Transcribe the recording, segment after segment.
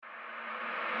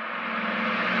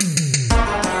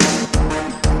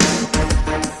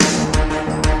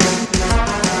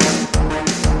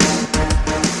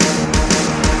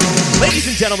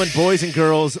gentlemen, boys and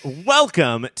girls,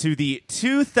 welcome to the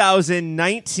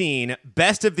 2019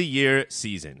 Best of the Year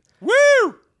season.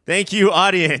 Woo! Thank you,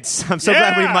 audience. I'm so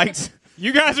glad we mic'd.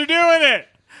 You guys are doing it.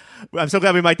 I'm so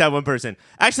glad we mic'd that one person.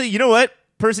 Actually, you know what?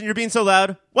 Person, you're being so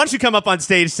loud. Why don't you come up on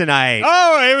stage tonight?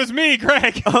 Oh, it was me,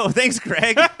 Greg. Oh, thanks,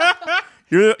 Greg.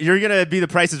 You're going to be the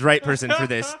Price is Right person for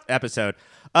this episode.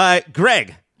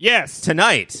 Greg. Yes.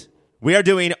 Tonight, we are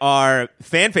doing our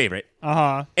fan favorite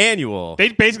annual They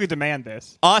basically demand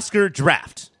this. Oscar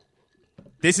draft.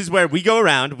 This is where we go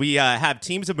around, we have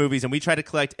teams of movies, and we try to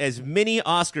collect as many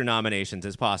Oscar nominations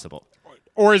as possible.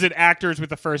 Or is it actors with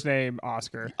the first name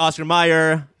Oscar? Oscar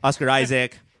Mayer, Oscar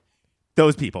Isaac,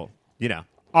 those people, you know.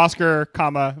 Oscar,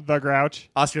 the Grouch.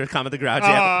 Oscar, the Grouch,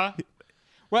 yeah.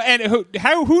 Well, and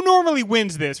who normally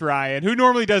wins this, Ryan? Who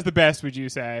normally does the best, would you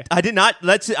say? I did not,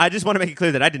 I just want to make it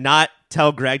clear that I did not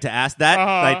tell Greg to ask that.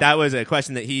 Like, that was a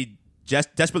question that he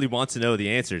just desperately wants to know the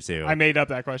answer to. I made up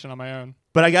that question on my own.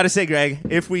 But I got to say, Greg,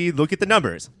 if we look at the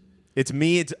numbers, it's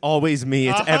me, it's always me,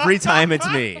 it's every time it's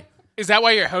me. Is that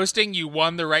why you're hosting? You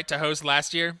won the right to host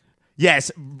last year? Yes,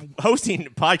 hosting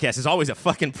podcasts is always a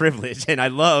fucking privilege, and I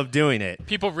love doing it.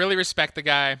 People really respect the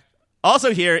guy.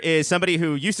 Also here is somebody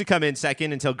who used to come in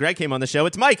second until Greg came on the show.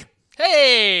 It's Mike.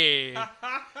 Hey!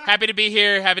 Happy to be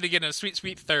here. Happy to get a sweet,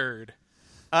 sweet third.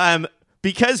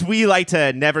 Because we like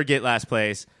to never get last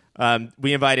place,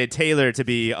 we invited Taylor to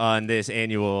be on this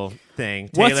annual thing.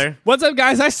 Taylor? What's up,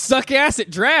 guys? I suck ass at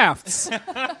drafts.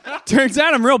 Turns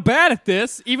out I'm real bad at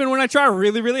this, even when I try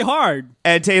really, really hard.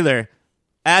 And Taylor,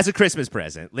 as a Christmas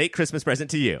present, late Christmas present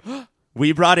to you,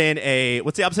 we brought in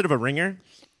what's the opposite of a ringer?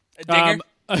 A dinger?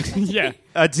 Yeah.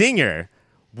 A dinger.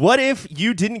 What if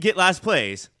you didn't get last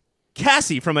place?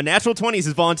 Cassie from A Natural 20s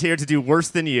has volunteered to do worse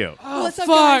than you. Oh, What's up,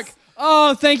 fuck. guys?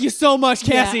 Oh, thank you so much,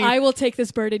 Cassie. Yeah, I will take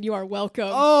this burden. You are welcome.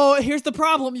 Oh, here's the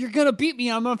problem. You're going to beat me.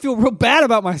 I'm going to feel real bad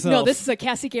about myself. No, this is a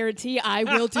Cassie guarantee. I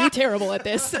will do terrible at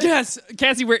this. Yes,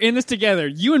 Cassie, we're in this together.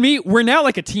 You and me, we're now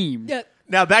like a team. Yeah.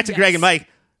 Now back to Yes. Greg and Mike.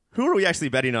 Who are we actually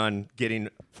betting on getting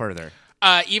further?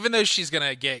 Even though she's going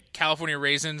to get California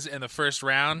Raisins in the first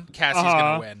round, Cassie's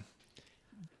going to win.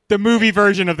 The movie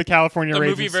version of the California The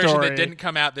Raisins movie version story. that didn't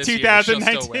come out this year, she'll still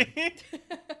 2019. win.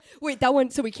 Wait, that one,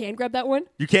 so we can grab that one?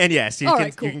 You can, yes. You All can,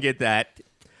 right, cool. you can get that.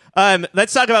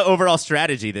 Let's talk about overall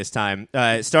strategy this time.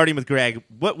 Starting with Greg,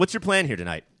 what's your plan here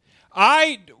tonight?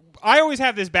 I always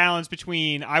have this balance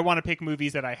between I want to pick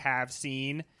movies that I have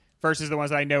seen versus the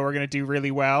ones that I know are going to do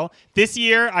really well. This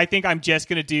year, I think I'm just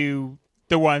going to do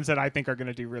the ones that I think are going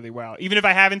to do really well. Even if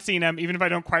I haven't seen them, even if I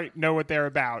don't quite know what they're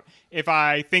about, if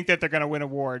I think that they're going to win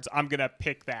awards, I'm going to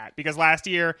pick that. Because last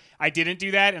year, I didn't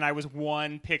do that, and I was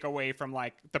one pick away from,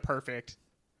 like, the perfect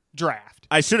draft.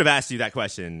 I should have asked you that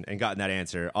question and gotten that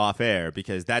answer off air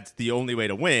because that's the only way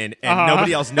to win, and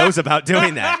nobody else knows about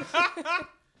doing that.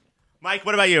 Mike,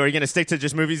 what about you? Are you going to stick to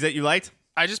just movies that you liked?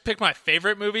 I just picked my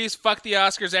favorite movies. Fuck the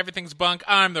Oscars. Everything's bunk.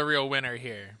 I'm the real winner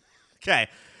here. Okay.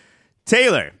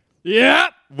 Taylor, Yeah.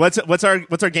 what's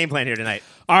our game plan here tonight?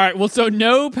 All right, well, so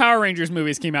no Power Rangers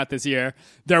movies came out this year.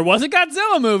 There was a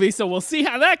Godzilla movie, so we'll see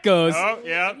how that goes. Oh,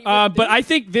 yeah. But I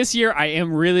think this year I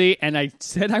am really, and I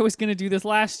said I was going to do this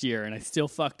last year, and I still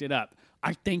fucked it up.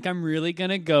 I think I'm really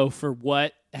going to go for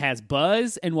what has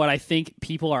buzz and what I think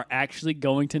people are actually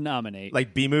going to nominate.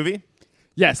 Like B-movie?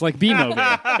 Yes, like B-movie.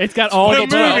 It's got all the The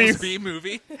tropes. movie.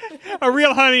 B-movie. A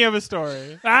real honey of a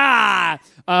story.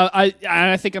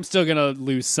 I think I'm still going to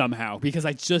lose somehow because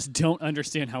I just don't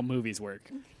understand how movies work.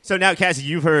 So now, Cassie,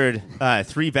 you've heard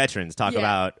three veterans talk Yeah.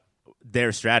 about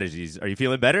their strategies. Are you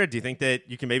feeling better? Do you think that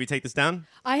you can maybe take this down?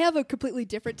 I have a completely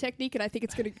different technique, and I think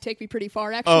it's going to take me pretty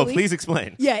far, actually. Oh, please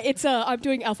explain. Yeah, it's I'm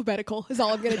doing alphabetical is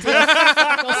all I'm going to do. We'll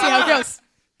see how it goes.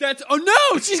 Oh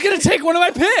no, she's going to take one of my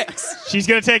picks. She's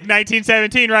going to take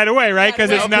 1917 right away, right?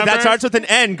 Because it's numbers. That starts with an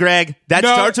N, Greg. That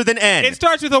No, starts with an N. It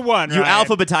starts with a 1, You right?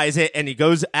 alphabetize it, and it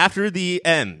goes after the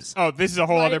M's. Oh, this is a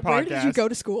whole other podcast. Where did you go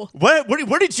to school? What?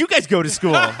 Where did you guys go to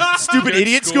school? Stupid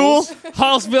idiot school?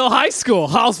 Hallsville High School,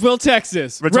 Hallsville,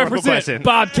 Texas. Rhetorical Represent question.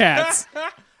 Bobcats.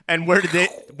 And where did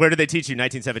they teach you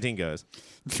 1917 goes?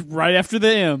 Right after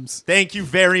the M's. Thank you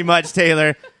very much,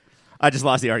 Taylor. I just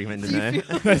lost the argument, didn't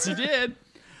I? Yes, you did.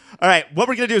 All right, what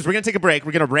we're going to do is we're going to take a break.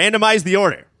 We're going to randomize the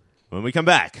order. When we come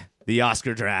back, the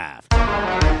Oscar draft.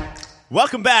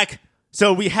 Welcome back.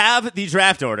 So we have the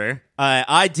draft order.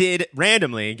 I did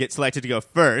randomly get selected to go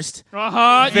first.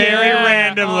 Very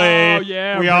randomly. Oh,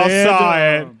 yeah. We all saw it.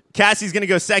 random. Cassie's going to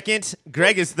go second.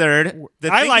 Greg is third. The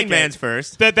I Thinking like Man's it.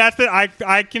 first.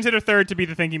 I consider third to be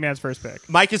the Thinking Man's first pick.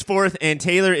 Mike is fourth, and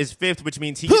Taylor is fifth, which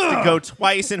means he gets to go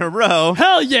twice in a row.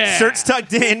 Hell yeah! Shirts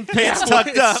tucked in, pants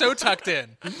tucked up, So tucked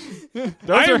in.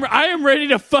 I am ready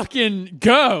to fucking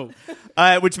go.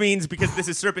 which means because this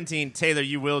is Serpentine, Taylor,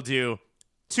 you will do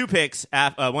 2 picks,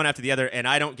 one after the other, and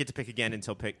I don't get to pick again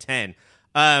until pick 10.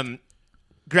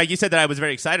 Greg, you said that I was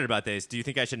very excited about this. Do you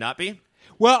think I should not be?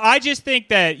 Well, I just think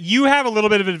that you have a little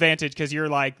bit of advantage because you're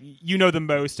like, you know the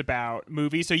most about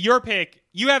movies. So your pick,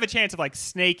 you have a chance of like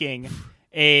snaking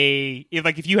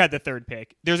if you had the third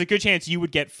pick, there's a good chance you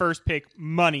would get first pick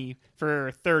money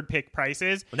for third pick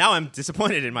prices. Well, now I'm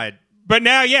disappointed in my... But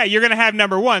now, yeah, you're going to have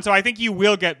number one. So I think you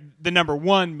will get the number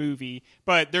one movie,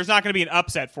 but there's not going to be an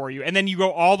upset for you. And then you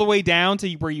go all the way down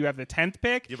to where you have the 10th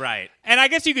pick. You're right. And I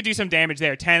guess you could do some damage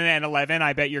there. 10 and 11,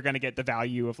 I bet you're going to get the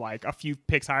value of like a few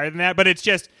picks higher than that. But it's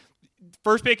just,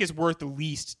 first pick is worth the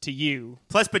least to you.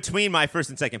 Plus, between my first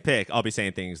and second pick, I'll be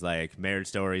saying things like Marriage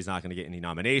Story is not going to get any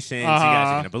nominations. You guys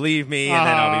are going to believe me, and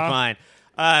then I'll be fine.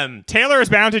 Taylor is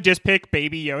bound to just pick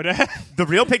Baby Yoda. The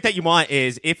real pick that you want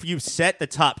is if you set the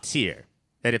top tier,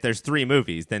 that if there's 3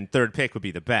 movies, then third pick would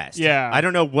be the best. Yeah. I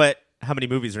don't know how many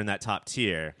movies are in that top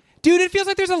tier. Dude, it feels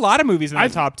like there's a lot of movies in the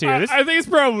top tier. I think it's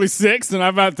probably 6, and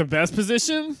I'm at the best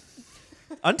position.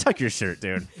 Untuck your shirt,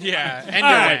 dude. Yeah. And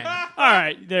All you're right, right. all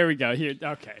right, there we go. Here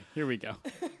we go.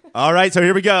 All right, so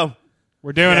here we go.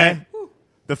 We're doing Okay. it.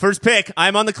 The first pick,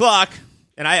 I'm on the clock,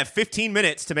 and I have 15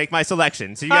 minutes to make my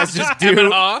selection. So you guys just do...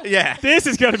 M&R? Yeah. This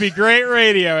is going to be great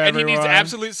radio, And he everyone. needs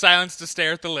absolute silence to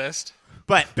stare at the list.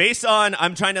 But based on,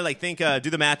 I'm trying to do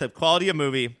the math of quality of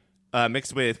movie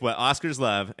mixed with what Oscars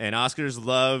love, and Oscars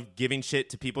love giving shit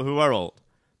to people who are old.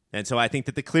 And so I think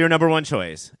that the clear number one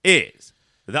choice is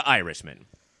The Irishman.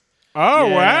 Oh,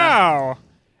 Yeah. wow.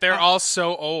 They're all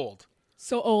so old.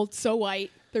 So old, so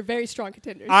white. They're very strong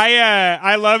contenders.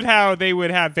 I loved how they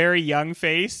would have very young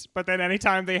face, but then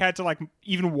anytime they had to like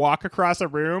even walk across a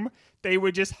room, they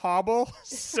would just hobble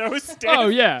so stiff. Oh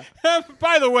yeah,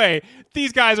 By the way,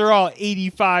 these guys are all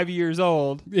 85 years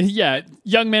old. yeah.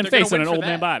 Young man They're gonna face on win an for old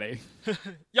man that. body.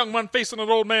 Young man facing an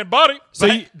old man body. So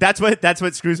you- that's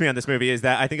what screws me on this movie is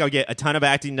that I think I'll get a ton of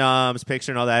acting noms,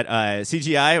 picture and all that.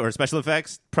 CGI or special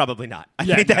effects, probably not. I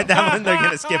Yeah, think that one they're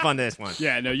gonna skip on this one.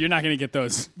 Yeah, no, you're not going to get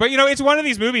those. But it's one of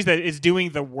these movies that is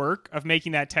doing the work of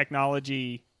making that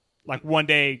technology like one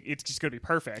day it's just going to be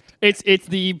perfect. It's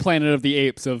the Planet of the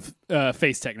Apes of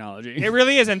face technology. It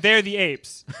really is, and they're the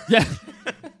apes. Yeah,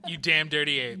 You damn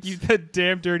dirty apes. You the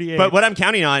damn dirty apes. But what I'm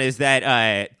counting on is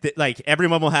that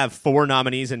everyone will have 4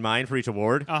 nominees in mind for each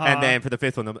award, and then for the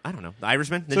 5th one, I don't know, The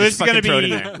Irishman. Then so this just is going to fucking throw it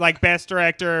be in there. like best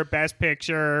director, best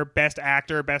picture, best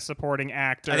actor, best supporting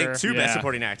actor. I think 2 Yeah. best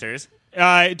supporting actors.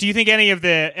 Do you think any of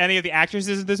the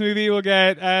actresses in this movie will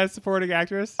get supporting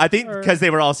actress? I think because they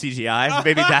were all CGI,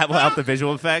 maybe that will help the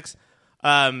visual effects.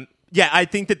 Yeah, I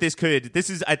think that this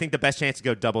is I think the best chance to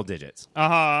go double digits.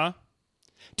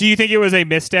 Do you think it was a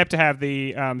misstep to have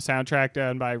the soundtrack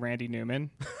done by Randy Newman?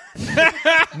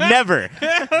 Never.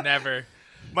 Never.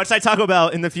 Much like Taco Bell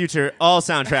in the future, all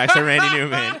soundtracks are Randy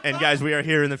Newman. And guys, we are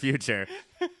here in the future.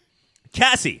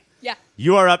 Cassie, yeah.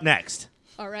 you are up next.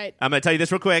 All right. I'm going to tell you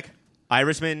this real quick.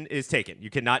 Irishman is taken. You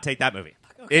cannot take that movie.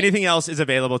 Okay. Anything else is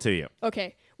available to you.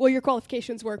 Okay. Well, your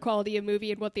qualifications were quality of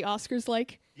movie and what the Oscars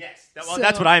like. Yes. So-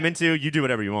 That's what I'm into. You do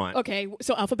whatever you want. Okay.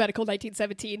 So alphabetical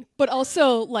 1917, but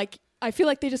also like I feel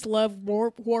like they just love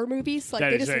war movies. Like That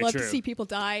they is just very love true. to see people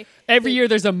die. every They- year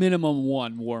there's a minimum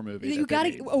one war movie. You that they gotta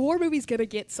need. a war movie's gonna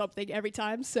get something every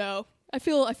time. So I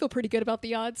feel pretty good about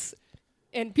the odds,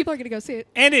 and people are gonna go see it.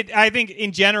 And I think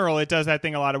in general, it does that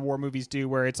thing a lot of war movies do,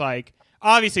 where it's like,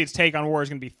 obviously, its take on war is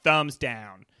going to be thumbs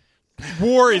down.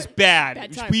 War is bad.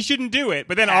 Bad time. We shouldn't do it.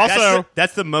 But then That's also,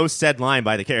 that's the most said line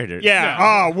by the characters.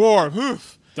 war.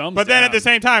 Oof. Thumbs But then at down. the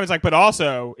same time, it's like, but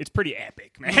also, it's pretty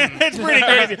epic, man. It's pretty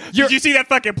crazy. Did you see that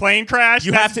fucking plane crash?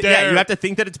 You have That's to. Yeah, dope. you have to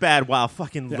think that it's bad while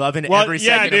fucking loving Well, every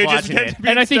yeah, second dude, of just watching get it. to be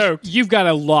And I think stoked. you've got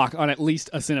a lock on at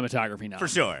least a cinematography nom. For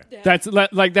sure. Yeah.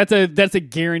 That's a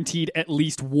guaranteed at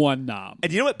least one nom.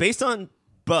 And you know what? Based on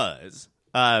buzz,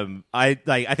 I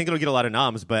think it'll get a lot of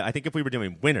noms. But I think if we were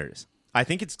doing winners, I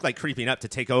think it's like creeping up to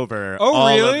take over Oh, all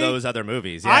really? of those other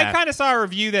movies. Yeah. I kind of saw a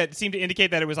review that seemed to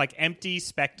indicate that it was like empty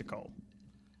spectacle.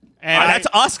 And That's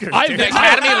Oscars. dude. The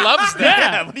Academy loves that.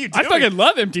 Yeah, what are you I doing? fucking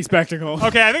love Empty Spectacle.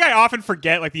 okay, I think I often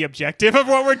forget like the objective of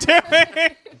what we're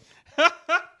doing. All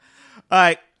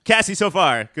right, Cassie. So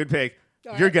far, good pick.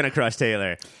 All You're right. gonna crush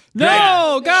Taylor.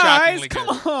 No, guys, Shockingly come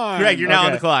good. on. Greg, you're now on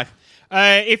Okay. the clock.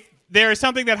 If there is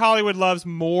something that Hollywood loves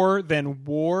more than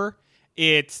war,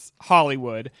 it's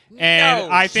Hollywood. And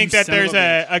No, I think you that son of there's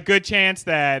a a good chance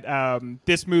that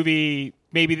this movie,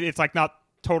 maybe it's like not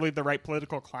totally the right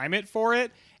political climate for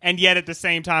it. And yet at the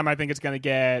same time, I think it's going to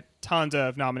get tons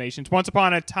of nominations. Once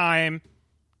Upon a Time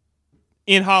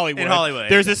in Hollywood. In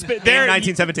Hollywood. There's a In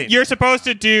 1917. You're supposed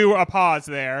to do a pause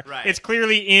there. Right. It's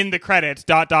clearly in the credits. ...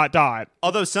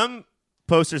 Although some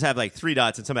posters have like 3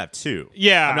 dots and some have 2.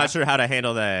 Yeah. I'm not sure how to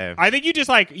handle the. I think you just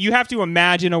you have to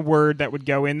imagine a word that would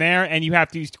go in there, and you have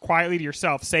to quietly to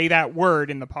yourself say that word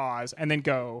in the pause, and then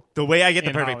go. The way I get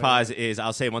the in perfect Hollywood. pause is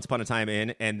I'll say Once Upon a Time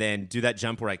in, and then do that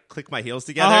jump where I click my heels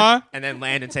together, Uh-huh. and then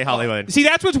land and say Hollywood. See,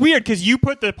 that's what's weird because you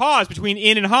put the pause between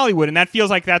in and Hollywood, and that feels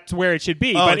like that's where it should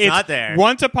be. Oh, but it's not there.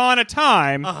 Once Upon a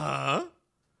Time Uh-huh.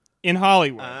 in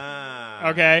Hollywood. Ah.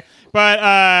 Okay,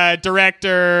 but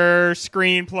director,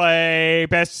 screenplay,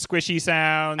 best squishy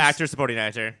sounds, Actor, supporting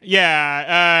actor.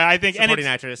 Yeah, I think, and Supporting it's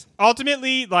actress.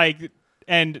 ultimately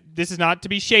and this is not to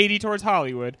be shady towards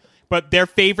Hollywood, but their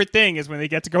favorite thing is when they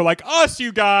get to go like us,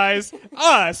 you guys,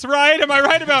 us, right? Am I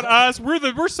right about us?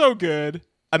 We're so good.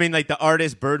 I mean, like The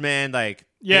Artist, Birdman,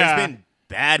 Yeah. there's been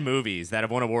bad movies that have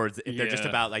won awards if they're just Yeah.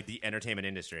 about the entertainment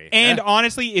industry. And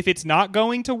honestly, if it's not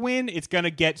going to win, it's going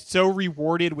to get so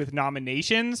rewarded with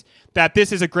nominations that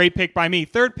this is a great pick by me.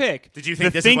 Third pick. Did you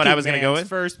think The this is what I Thinking was gonna go Man's with?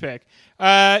 First pick.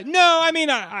 No, I mean,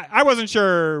 I wasn't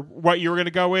sure what you were going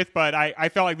to go with, but I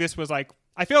felt like this was I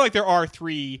feel like there are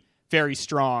 3 very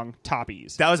strong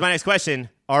toppies. That was my next question.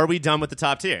 Are we done with the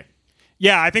top tier?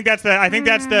 Yeah, I think that's No, I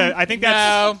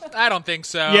don't think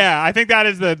so. yeah, I think that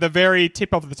is the very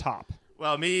tip of the top.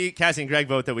 Well, me, Cassie, and Greg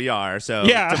vote that we are, so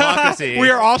Yeah, democracy.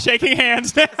 we are all shaking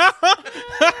hands now.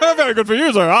 Very good for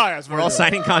you, sir. We're all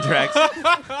signing contracts.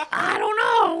 I don't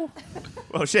know.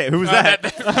 Oh, shit. Who was that?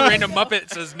 That random Muppet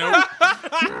says no.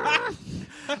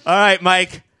 All right,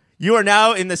 Mike. You are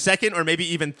now in the second or maybe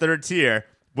even third tier.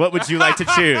 What would you like to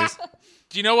choose?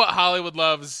 Do you know what Hollywood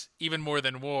loves even more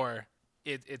than war?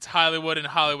 It's Hollywood and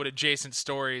Hollywood adjacent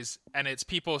stories, and it's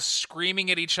people screaming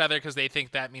at each other because they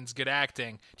think that means good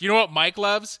acting. Do you know what Mike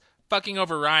loves? Fucking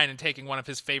over Ryan and taking one of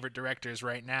his favorite directors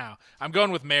right now. I'm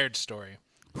going with Marriage Story.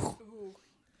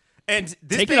 And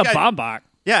this Taking thing a bomb box.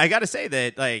 Yeah, I got to say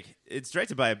that it's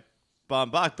directed by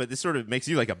Baumbach, but this sort of makes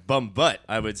you like a bum butt,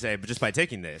 I would say, but just by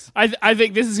taking this. I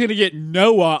think this is going to get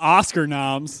Noah Oscar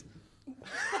noms.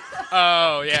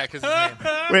 Oh, yeah, because his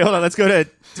name. Wait, hold on. Let's go to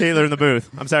Taylor in the booth.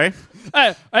 I'm sorry.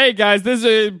 Hey guys, this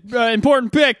is an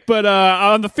important pick, but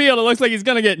on the field it looks like he's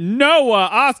going to get Noah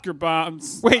Oscar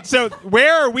bombs. Wait, so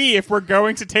where are we if we're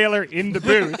going to Taylor in the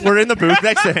booth? We're in the booth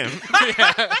next to him.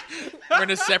 We're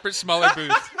in a separate, smaller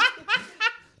booth.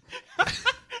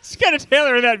 Just got a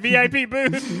Taylor in that VIP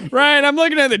booth. Ryan, I'm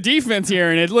looking at the defense here,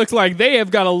 and it looks like they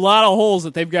have got a lot of holes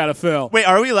that they've got to fill. Wait,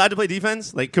 are we allowed to play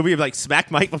defense? Could we have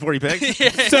smacked Mike before he picked?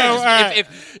 So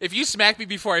if you smack me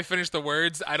before I finish the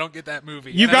words, I don't get that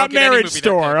movie. you've And I got don't get any Marriage movie that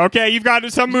Store, pick. okay? You've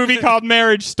got some movie called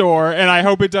Marriage Store, and I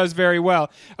hope it does very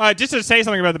well. Just to say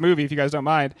something about the movie, if you guys don't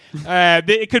mind,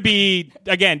 it could be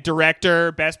again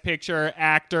director, best picture,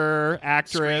 actor,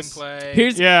 actress. Screenplay.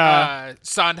 Here's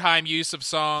Sondheim use of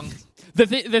song.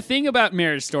 the thing about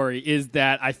Marriage Story is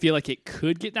that I feel like it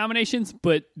could get nominations,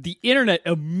 but the internet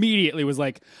immediately was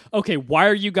like, okay, why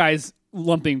are you guys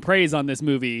lumping praise on this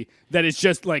movie that is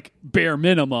just bare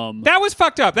minimum? That was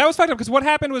fucked up. Because what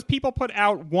happened was people put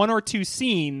out 1 or 2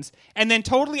 scenes, and then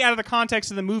totally out of the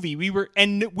context of the movie,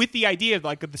 and with the idea of the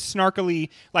snarkily,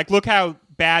 look how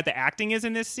bad the acting is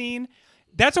in this scene.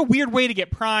 That's a weird way to get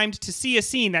primed to see a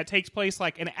scene that takes place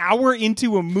an hour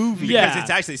into a movie. Yeah. Because it's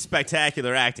actually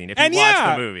spectacular acting if And you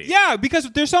watch the movie. Yeah,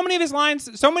 because there's so many of the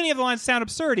lines sound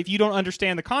absurd if you don't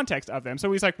understand the context of them.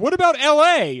 So he's like, what about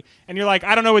L.A.? And you're like,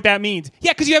 I don't know what that means.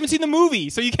 Yeah, because you haven't seen the movie,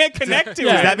 so you can't connect to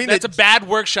Yeah. it. Does that mean That's that, a bad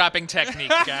workshopping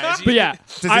technique, guys. But yeah,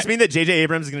 does this mean that J.J.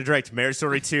 Abrams is going to direct Marriage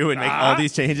Story 2 and make all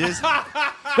these changes?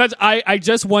 I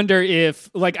just wonder if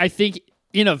I think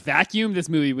in a vacuum this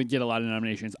movie would get a lot of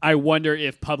nominations. I wonder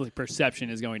if public perception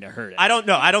is going to hurt it. I don't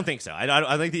know. I don't think so. I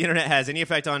don't think the internet has any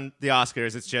effect on the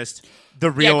Oscars. It's just the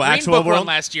Yeah, real Green actual Book won world.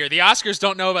 last year. The Oscars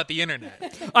don't know about the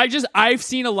internet. I've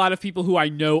seen a lot of people who I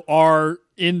know are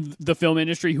in the film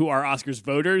industry who are Oscars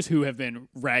voters who have been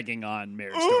ragging on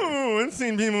Marriage Story. Oh, I've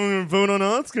seen people vote on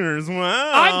Oscars.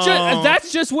 Wow.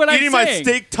 That's just what I'm eating saying. my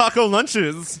steak taco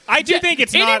lunches. I do think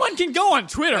it's not. Anyone can go on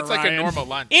Twitter, That's like Ryan. a normal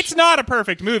lunch. It's not a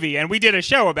perfect movie, and we did a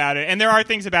show about it, and there are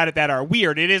things about it that are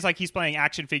weird. It is like he's playing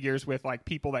action figures with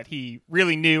people that he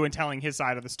really knew and telling his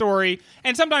side of the story,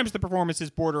 and sometimes the performances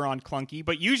border on clunky,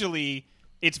 but usually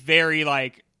it's very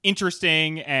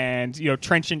interesting and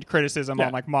trenchant criticism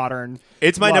on modern.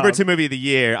 It's my love. number 2 movie of the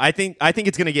year. I think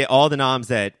it's going to get all the noms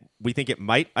that we think it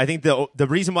might. I think the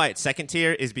reason why it's second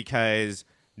tier is because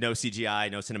no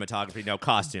CGI, no cinematography, no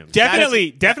costumes.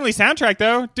 Definitely soundtrack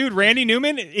though, dude. Randy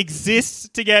Newman exists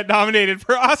to get nominated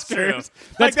for Oscars.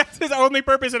 Like that's his only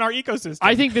purpose in our ecosystem.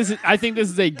 I think this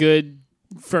is a good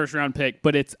first round pick,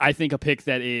 but it's a pick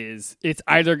that it's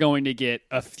either going to get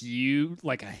a few,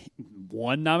 like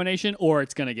one nomination, or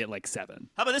it's going to get like 7.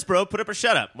 How about this, bro? Put up or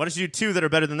shut up. Why don't you do 2 that are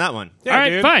better than that one? Yeah, all right,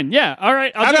 dude. fine, yeah, all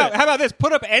right. I'll do it. How about this?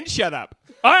 Put up and shut up.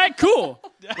 All right, cool.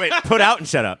 Wait, put out and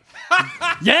shut up.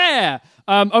 Yeah.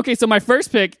 Okay, so my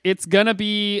first pick, it's gonna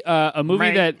be a movie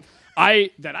Right.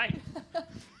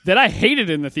 that I hated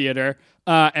in the theater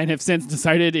and have since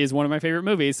decided is one of my favorite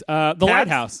movies. The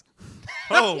Lighthouse.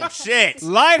 Oh shit!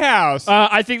 Lighthouse.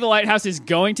 I think The Lighthouse is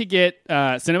going to get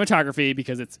cinematography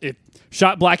because it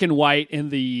shot black and white,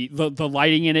 and the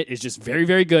lighting in it is just very,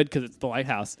 very good because it's The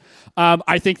Lighthouse.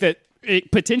 I think that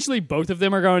potentially both of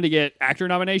them are going to get actor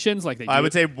nominations. Like I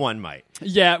would say one might.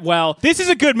 yeah. Well, This is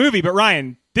a good movie, but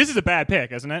Ryan, this is a bad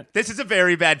pick, isn't it? This is a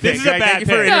very bad pick. This is a Thank bad you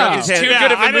for pick. interrupting, No. It's Taylor. too Yeah,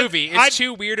 good of I a don't- movie. I- It's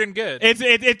too weird and good.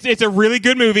 It's a really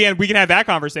good movie, and we can have that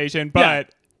conversation. But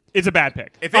it's a bad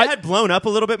pick. If it had blown up a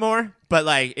little bit more, but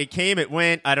like it came, it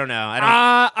went. I don't know.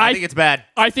 I think it's bad.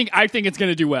 I think it's going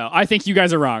to do well. I think you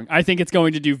guys are wrong. I think it's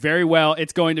going to do very well.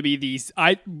 It's going to be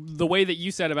the way that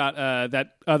you said about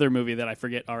that other movie that I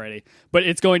forget already. But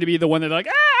it's going to be the one that they're like,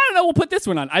 I don't know, we'll put this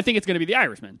one on. I think it's going to be The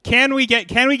Irishman. Can we get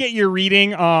your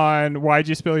reading on Why'd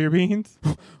You Spill Your Beans?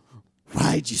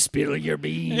 Why'd you spill your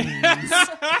beans?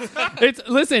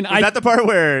 Listen, Is that the part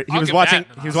where he I'll was give watching?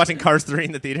 that an He was watching Cars 3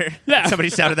 in the theater. Yeah. Somebody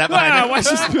shouted that behind Wow, him. why'd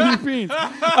you spill your beans?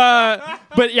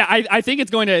 But yeah, I think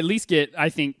it's going to at least get,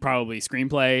 probably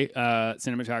screenplay,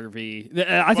 cinematography.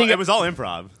 I think Well, it was all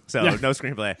improv, so Yeah. no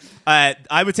screenplay.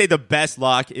 I would say the best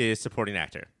lock is supporting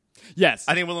actor. yes.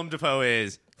 I think Willem Dafoe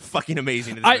is fucking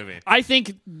amazing in this movie. I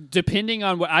think depending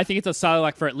on I think it's a solid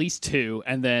lock for at least 2,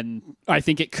 and then I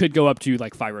think it could go up to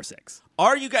like 5 or 6.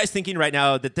 Are you guys thinking right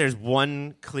now that there's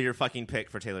one clear fucking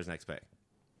pick for Taylor's next pick?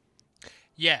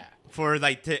 Yeah. For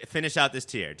like to finish out this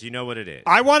tier, do you know what it is?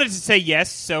 I wanted to say yes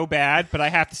so bad, but I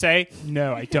have to say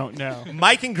no. I don't know.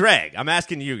 Mike and Greg, I'm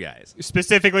asking you guys.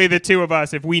 Specifically, the two of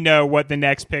us, if we know what the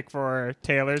next pick for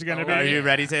Taylor's going to be. Are you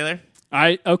ready, Taylor?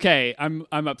 Okay. I'm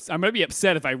gonna be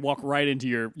upset if I walk right into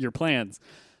your plans.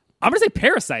 I'm gonna say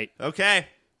Parasite. Okay.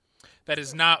 That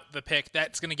is not the pick.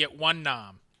 That's going to get 1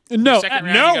 nom. No, Second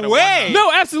round, no you got a way! 1 nom.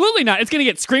 no, absolutely not. It's gonna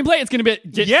get screenplay. It's gonna get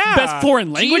Yeah. best foreign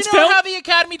Do language you know film. how the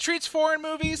Academy treats foreign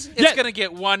movies? It's Yeah. going to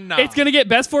get 1 nom. It's gonna get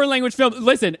best foreign language film.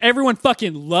 Listen, everyone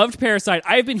fucking loved Parasite.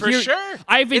 I've been For here. sure.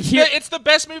 I've been it's here. it's the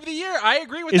best movie of the year. I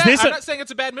agree with Is that. this I'm a- not saying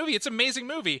it's a bad movie. It's an amazing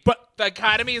movie. But- the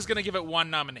Academy is going to give it 1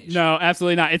 nomination. No,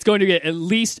 absolutely not. It's going to get at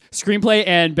least screenplay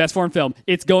and best foreign film.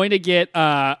 It's going to get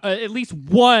at least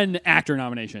 1 actor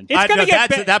nomination. It's going no, to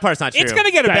get that part's not true. It's going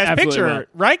to get a That best absolutely picture,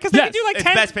 will. right? Because they Yes. can do like It's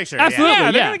 10. best picture. Absolutely.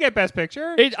 Yeah, they're yeah. going to get best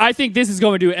picture. I think this is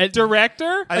going to do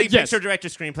Director. I think yes. picture, director,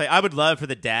 screenplay. I would love for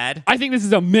the dad. I think this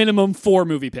is a minimum 4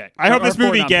 movie pick. I hope Or this 4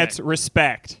 movie nom gets pick.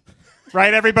 respect.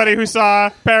 Right? Everybody who saw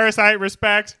Parasite,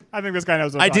 respect. I think this guy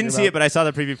knows what I'm I talking didn't see about. it, but I saw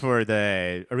the preview for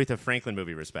the Aretha Franklin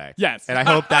movie, Respect. Yes. And I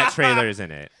hope that trailer is in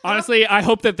it. Honestly, I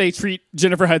hope that they treat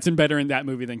Jennifer Hudson better in that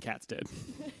movie than Cats did.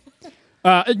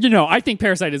 I think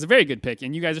Parasite is a very good pick,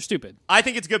 and you guys are stupid. I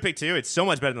think it's a good pick, too. It's so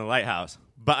much better than The Lighthouse.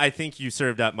 But I think you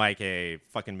served up Mike a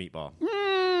fucking meatball.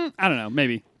 I don't know.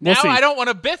 Maybe. We'll now see. I don't want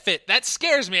to biff it. That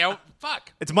scares me.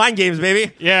 Fuck. It's mind games,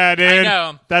 baby. Yeah, dude. I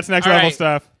know. That's next All level right.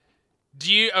 stuff.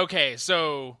 Okay,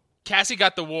 so Cassie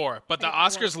got the war, but the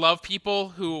Oscars love people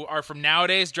who are from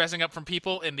nowadays dressing up from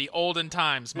people in the olden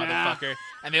times, motherfucker.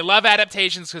 And they love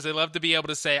adaptations because they love to be able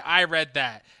to say, I read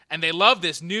that. And they love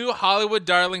this new Hollywood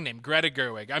darling named Greta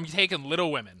Gerwig. I'm taking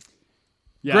Little Women.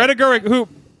 Yeah. Greta Gerwig, who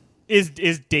is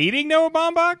dating Noah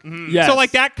Baumbach? Yes. So,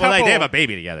 like, that couple... Well, they have a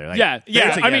baby together. Like, Yeah. they're Yeah,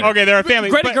 together. I mean, okay, they're a family.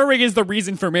 Greta but- Gerwig is the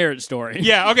reason for Marriage Story.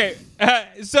 Yeah, okay.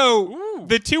 So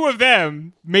the two of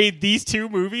them made these 2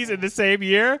 movies in the same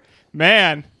year.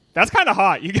 Man, that's kind of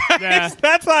hot, you guys. Yeah.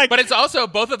 That's like... But it's also,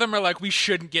 both of them are like, we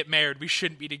shouldn't get married. We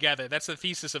shouldn't be together. That's the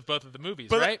thesis of both of the movies,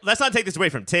 But right? let's not take this away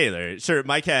from Taylor. Sure,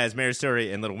 Mike has Marriage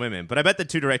Story and Little Women, but I bet the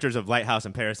 2 directors of Lighthouse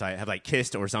and Parasite have like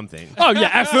kissed or something. Oh yeah,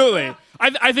 absolutely.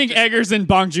 I think Eggers and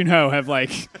Bong Joon Ho have like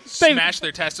Smash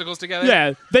their testicles together?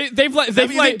 Yeah, they've like Is that they've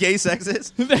what you like think gay sex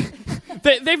is?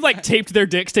 they've like taped their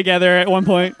dicks together at one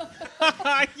point. you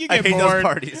I get hate those bored.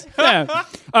 parties.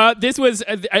 Yeah. This was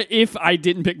if I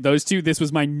didn't pick those 2, this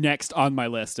was my next on my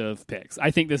list of picks.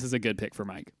 I think this is a good pick for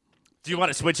Mike. Do you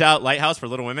want to switch out Lighthouse for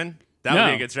Little Women? That would No.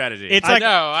 be a good strategy. It's I like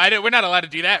know. We're not allowed to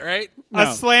do that, right? a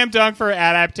No. slam dunk for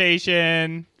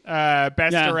adaptation,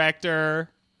 best Yeah. director.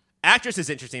 Actress is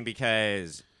interesting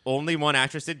because only one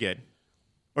actress did good.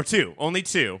 Or two. Only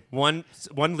two. One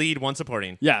lead, one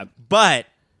supporting. Yeah. But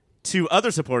two other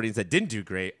supportings that didn't do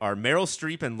great are Meryl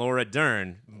Streep and Laura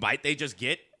Dern. Might they just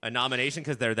get a nomination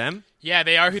because they're them? Yeah,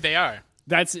 they are who they are.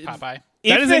 That's Popeye. That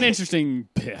If is they- an interesting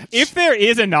pitch. If there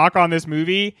is a knock on this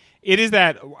movie, it is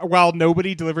that while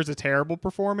nobody delivers a terrible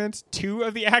performance, two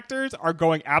of the actors are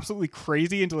going absolutely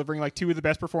crazy and delivering like two of the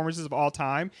best performances of all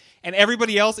time, and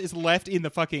everybody else is left in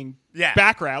the fucking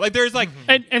background. Like there's like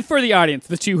and for the audience,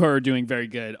 the two who are doing very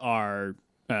good are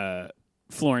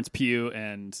Florence Pugh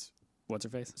and what's her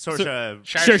face? Saoirse.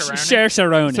 Saoirse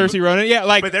Ronan. Cersei Ronan. Yeah,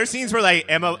 like But there's scenes where like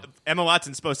Emma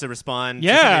Watson's supposed to respond to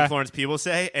Yeah. something Florence Pugh will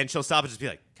say, and she'll stop and just be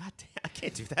like, God damn, I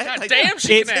can't do that. God Like, damn,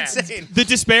 she it's can act. insane. the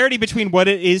disparity between what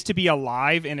it is to be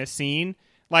alive in a scene.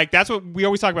 Like that's what we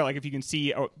always talk about. Like if you can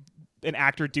see an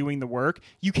actor doing the work,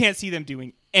 you can't see them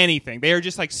doing anything. They are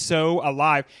just like so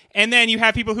alive. And then you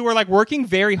have people who are like working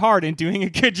very hard and doing a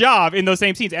good job in those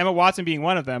same scenes. Emma Watson being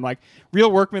one of them, like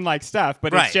real workman-like stuff.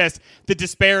 But Right. it's just the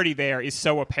disparity there is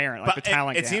so apparent. Like But the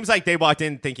talent. it gap. seems like they walked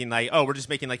in thinking like, oh, we're just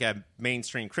making like a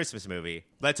mainstream Christmas movie.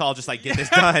 Let's all just like get this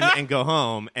done and go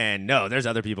home. And no, there's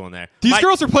other people in there. these Mike,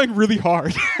 girls are playing really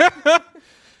hard.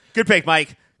 good pick,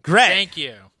 Mike. Greg. Thank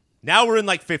you. Now we're in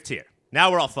like fifth tier.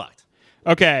 Now we're all fucked.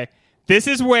 Okay, this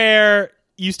is where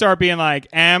you start being like,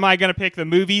 am I going to pick the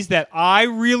movies that I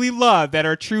really love that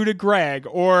are true to Greg,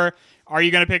 or are you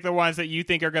going to pick the ones that you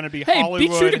think are going to be Hey,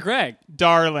 Hollywood be true to Greg.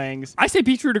 darlings? I say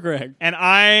be true to Greg. And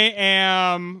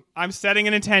I'm setting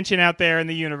an intention out there in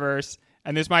the universe,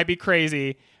 and this might be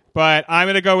crazy, but I'm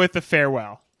going to go with The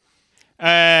Farewell.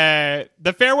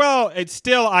 The Farewell, it's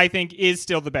still, I think, is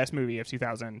still the best movie of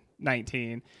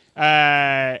 2019.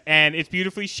 And it's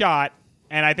beautifully shot,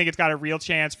 and I think it's got a real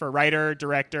chance for writer,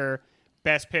 director,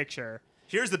 best picture.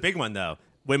 Here's the big one though.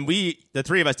 When the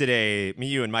three of us me,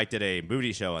 you, and Mike did a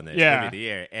movie show on this Yeah. movie of the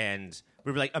year, and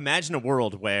we were like, imagine a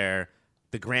world where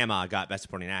the grandma got Best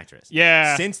Supporting Actress.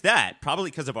 Yeah. Since that,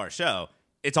 probably because of our show,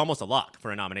 it's almost a lock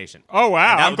for a nomination. Oh,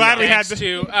 wow. And that I'm would be glad we had awesome. Thanks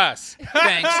to us.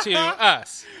 Thanks to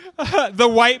us. the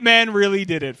white men really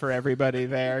did it for everybody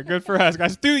there. Good for us,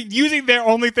 guys. Using their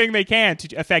only thing they can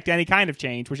to affect any kind of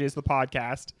change, which is the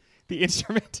podcast, the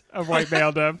instrument of white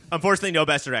maledom. Unfortunately, no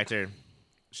Best Director.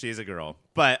 She's a girl.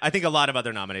 But I think a lot of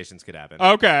other nominations could happen.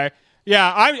 Okay. Yeah,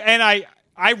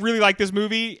 I really like this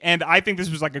movie, and I think this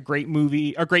was like a great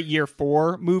movie, a great year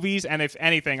for movies, and if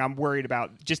anything, I'm worried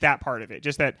about just that part of it,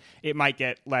 just that it might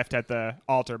get left at the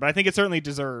altar. But I think it certainly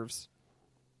deserves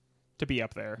to be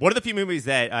up there. One of the few movies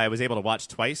that I was able to watch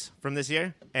twice from this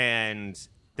year, and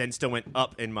then still went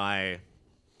up in my...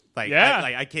 Yeah.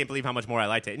 I can't believe how much more I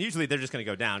liked it. And usually they're just going to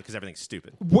go down because everything's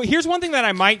stupid. Well, here's one thing that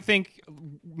I might think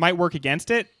might work against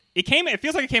it. It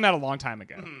feels like it came out a long time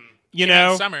ago. You Came out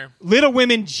know, in summer. Little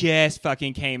Women just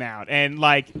fucking came out, and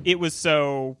like it was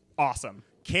so awesome.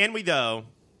 Can we though?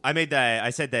 I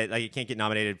said that like it can't get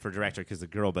nominated for director because the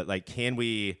girl, but like, can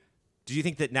we? Do you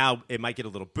think that now it might get a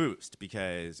little boost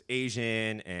because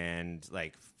Asian and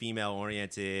like female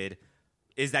oriented?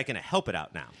 Is that going to help it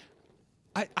out now?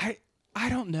 I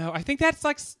don't know. I think that's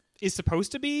like is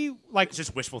supposed to be like It's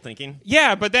just wishful thinking.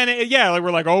 yeah, but then like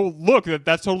we're like, oh look,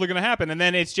 that's totally going to happen, and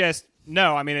then it's just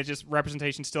no. I mean, it just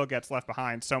representation still gets left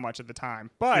behind so much of the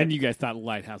time. But And you guys thought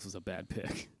Lighthouse was a bad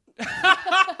pick.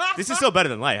 This is still better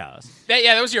than Lighthouse.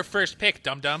 That was your first pick,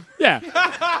 dum-dum. Yeah.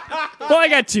 Well, I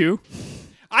got two.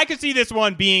 I could see this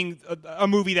one being a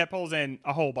movie that pulls in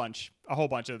a whole bunch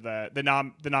of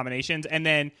the nominations, and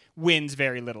then wins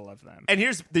very little of them. And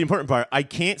here's the important part: I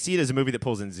can't see it as a movie that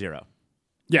pulls in zero.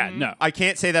 Yeah, no. I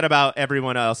can't say that about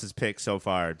everyone else's picks so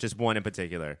far. Just one in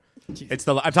particular. I'm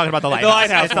talking about the Lighthouse. The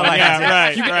Lighthouse It's the one, Lighthouse. yeah,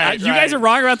 right, You, right, you guys are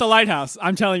wrong about the Lighthouse.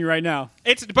 I'm telling you right now.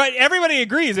 But everybody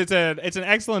agrees it's an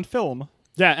excellent film.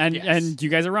 Yeah, and Yes. and you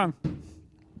guys are wrong.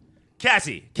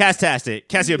 Cassie, Castastic,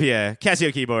 Cassiopeia,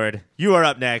 Casio Keyboard. You are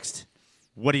up next.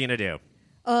 What are you gonna do?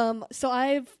 So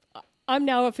I'm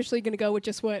now officially going to go with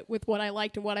just with what I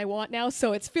liked and what I want now.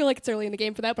 So it's feel like it's early in the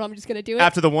game for that, but I'm just going to do it.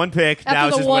 After the one pick, now After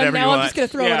it's the just one, whatever you now want. I'm just going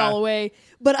to throw it Yeah. all away.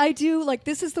 But I do like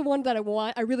this is the one that I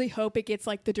want. I really hope it gets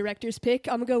like the director's pick.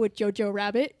 I'm gonna go with Jojo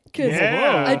Rabbit because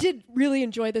Yeah. I did really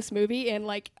enjoy this movie, and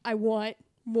like I want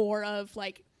more of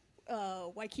like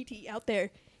Waikiki out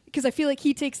there because I feel like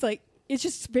he takes like it's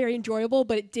just very enjoyable,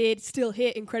 but it did still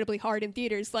hit incredibly hard in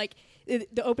theaters. Like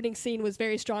the opening scene was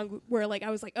very strong, where like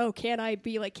I was like, oh, can I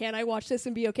watch this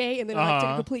and be okay? And then it like, took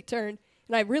a complete turn,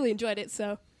 and I really enjoyed it.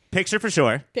 So Picture for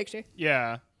sure. picture.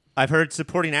 Yeah. I've heard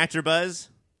supporting actor buzz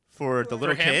for the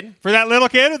little For him? kid, For that little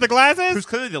kid with the glasses? who's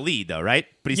clearly the lead, though, right?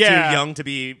 But he's Yeah. too young to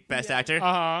be best actor.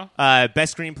 Uh-huh.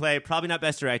 Best screenplay, probably not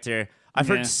best director. I've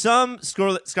Yeah. heard some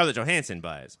Scarlett Johansson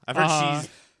buzz. I've heard she's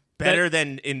better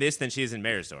than in this than she is in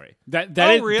Marriage Story.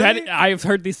 Really? I've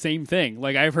heard the same thing.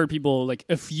 Like I've heard people like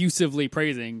effusively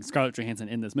praising Scarlett Johansson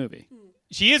in this movie.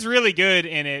 She is really good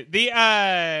in it.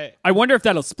 I wonder if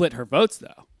that'll split her votes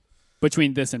though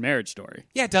between this and Marriage Story.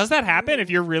 Yeah, does that happen if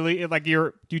you're really like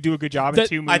you do a good job in That-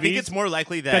 2 movies? I think it's more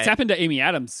likely that That's happened to Amy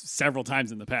Adams several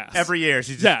times in the past. every year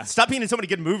she's just Yeah. stop being in so many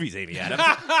good movies, Amy Adams.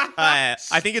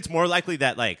 I think it's more likely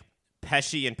that like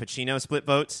Pesci and Pacino split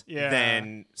votes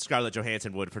than Scarlett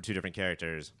Johansson would for 2 different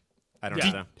characters. I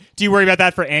don't know. Do you worry about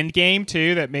that for Endgame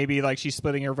too? That maybe like she's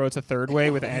splitting her votes a third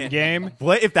way with Endgame?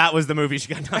 What if that was the movie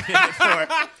she got nominated for?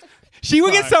 She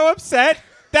would get so upset.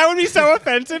 That would be so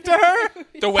offensive to her.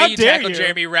 The way How you dare tackled you.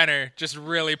 Jeremy Renner just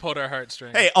really pulled her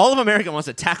heartstrings. Hey, all of America wants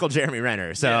to tackle Jeremy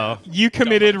Renner, so You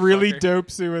committed Dumb really motherfucker.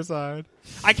 dope suicide.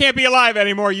 I can't be alive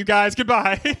anymore, you guys.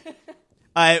 Goodbye.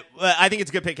 I think it's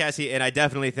a good pick, Cassie, and I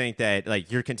definitely think that like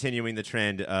you're continuing the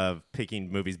trend of picking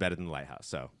movies better than The Lighthouse.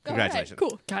 So congratulations. All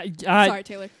right, cool. God, Sorry,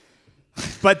 Taylor.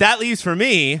 But that leaves for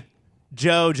me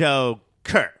JoJo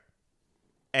Kerr.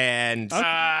 And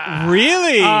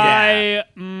Really? I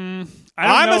don't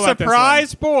I'm know a about this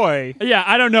surprise boy. one. Yeah,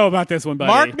 I don't know about this one,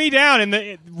 buddy. Mark me down.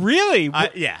 Really?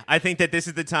 I think that this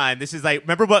is the time. This is like,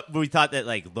 remember what we thought that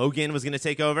like Logan was going to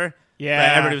take over? Yeah.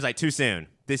 But everybody was like, too soon.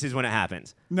 This is when it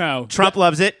happens. No. Trump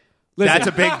loves it. Listen. That's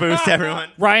a big boost to everyone.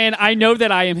 Ryan, I know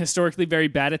that I am historically very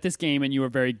bad at this game, and you are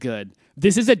very good.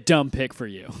 This is a dumb pick for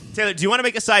you. Taylor, do you want to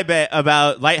make a side bet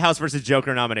about Lighthouse versus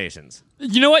Joker nominations?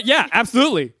 You know what? Yeah,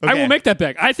 absolutely. I Okay. will make that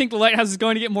bet. I think The Lighthouse is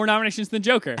going to get more nominations than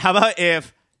Joker. How about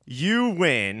if you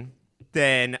win,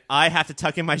 then I have to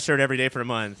tuck in my shirt every day for a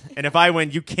month. And if I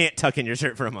win, you can't tuck in your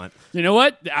shirt for a month. You know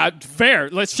what? Fair.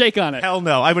 Let's shake on it. Hell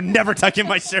no. I would never tuck in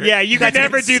my shirt. Yeah, you could That's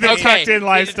never do the insane. Okay, tucked-in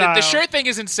lifestyle. The shirt thing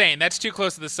is insane. That's too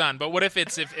close to the sun. But what if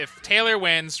if Taylor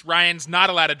wins, Ryan's not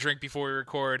allowed to drink before we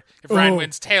record. If Ryan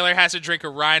wins, Taylor has to drink a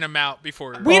Ryan amount before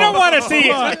we record. We don't want to see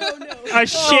Oh, a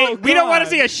shake. We don't want to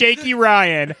see a shaky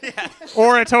Ryan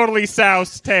or a totally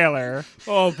soused Taylor.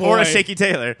 Oh, boy. Or a shaky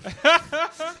Taylor.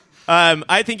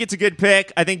 I think it's a good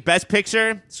pick. I think Best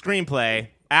Picture, Screenplay,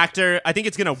 Actor. I think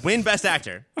it's going to win Best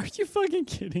Actor. Are you fucking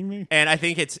kidding me? And I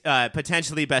think it's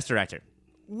potentially Best Director.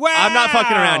 Wow. I'm not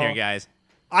fucking around here, guys.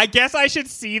 I guess I should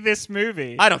see this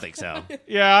movie. I don't think so.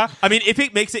 Yeah. I mean, if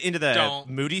it makes it into the Don't.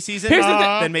 Moody season, Here's the thing.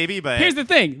 then maybe, but Here's the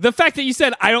thing: the fact that you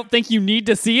said I don't think you need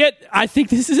to see it. I think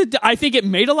this is I think it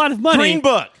made a lot of money. Green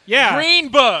Book. Yeah. Green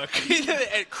Book.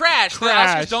 Crash. The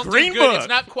Crash. Oscars don't Green do good. Book. It's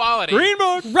not quality. Green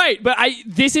Book. Right, but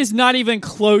this is not even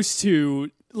close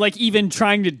to like even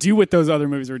trying to do what those other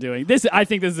movies were doing. I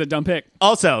think this is a dumb pick.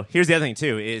 Also, here's the other thing,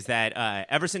 too, is that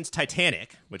ever since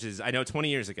Titanic, which is, I know, 20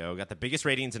 years ago, got the biggest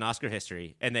ratings in Oscar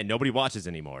history, and then nobody watches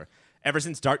anymore, ever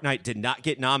since Dark Knight did not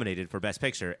get nominated for Best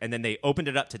Picture, and then they opened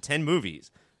it up to 10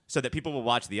 movies so that people will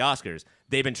watch the Oscars,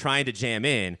 they've been trying to jam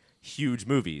in huge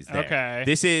movies there. Okay.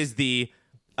 This is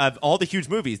of all the huge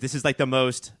movies, this is like the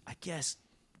most, I guess,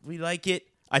 we like it.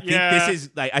 I think Yeah. this is,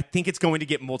 like, I think it's going to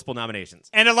get multiple nominations.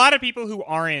 And a lot of people who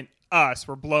aren't us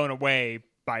were blown away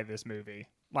by this movie.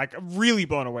 Like, really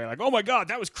blown away. Like, oh my God,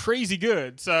 that was crazy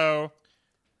good. So,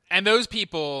 And those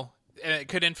people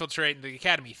could infiltrate the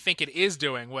Academy, think it is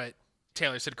doing what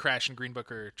Taylor said Crash and Green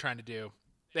Book are trying to do.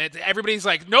 Everybody's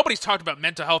like, nobody's talked about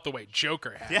mental health the way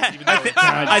Joker has. Yeah, even though it's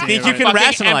I think you can fucking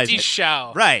rationalize empty it.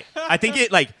 shell. Right. I think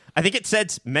it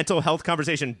sets mental health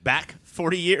conversation back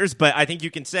 40 years, but I think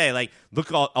you can say, like, look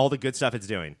at all the good stuff it's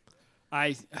doing.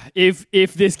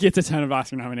 If this gets a ton of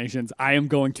Oscar nominations, I am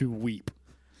going to weep.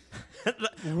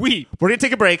 weep. We're going to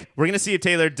take a break. We're going to see if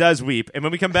Taylor does weep. And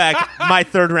when we come back, my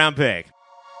third round pick.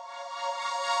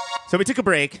 So we took a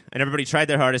break, and everybody tried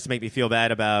their hardest to make me feel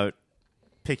bad about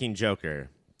picking Joker,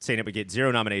 saying it would get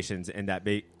 0 nominations, and that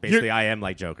basically I am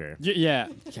like Joker. Yeah.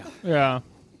 Yeah.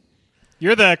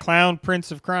 You're the clown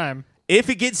prince of crime. If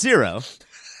it gets 0,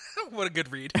 What a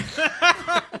good read.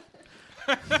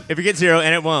 if it gets 0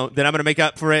 and it won't, then I'm going to make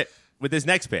up for it with this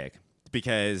next pick,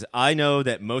 because I know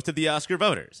that most of the Oscar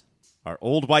voters are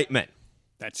old white men.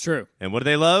 That's true. And what do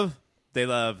they love? They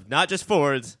love not just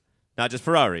Fords, not just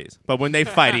Ferraris, but when they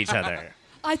fight each other.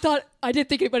 I didn't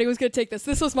think anybody was going to take this.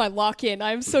 This was my lock-in.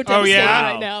 I'm so Oh, devastated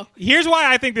yeah? right now. Here's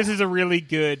why I think this is a really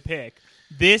good pick.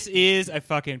 This is a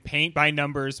fucking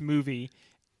paint-by-numbers movie,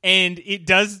 and it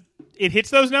hits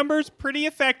those numbers pretty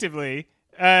effectively.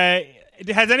 Has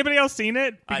anybody else seen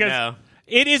it? I know.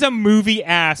 It is a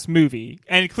movie-ass movie,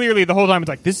 and clearly the whole time it's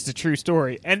like, this is a true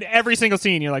story. And every single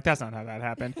scene, you're like, that's not how that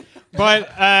happened. But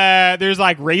there's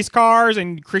like race cars,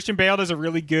 and Christian Bale does a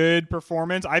really good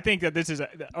performance. I think that this is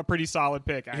a pretty solid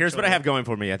pick, actually. Here's what I have going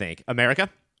for me, I think. America,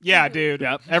 Yeah, dude.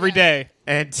 Yep. Every day.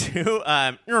 And 2,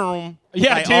 Yeah,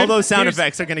 like, dude. all those sound Here's-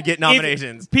 effects are going to get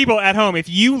nominations. People at home, if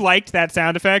you liked that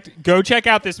sound effect, go check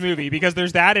out this movie because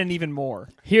there's that and even more.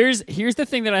 Here's the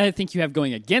thing that I think you have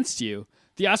going against you.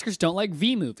 The Oscars don't like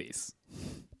V movies.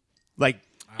 Like,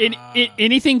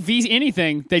 Anything V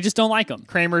anything, they just don't like them.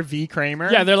 Kramer v. Kramer.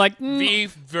 Yeah, they're like V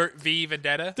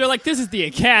Vendetta. they're like, this is the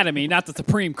Academy, not the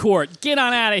Supreme Court. Get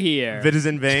on out of here. Vit is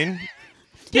in vain.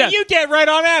 Yeah, you get right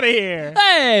on out of here.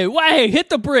 Hey, hit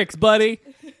the bricks, buddy.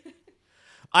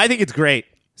 I think it's great.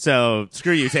 So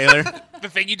screw you, Taylor. The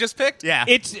thing you just picked? Yeah.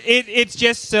 It's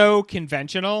just so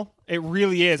conventional. It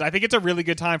really is. I think it's a really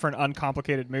good time for an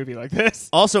uncomplicated movie like this.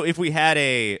 Also, if we had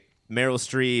a Meryl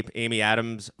Streep, Amy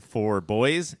Adams for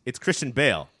boys, it's Christian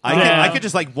Bale. I could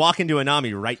just like walk into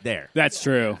Anami right there. That's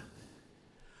true.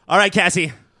 All right,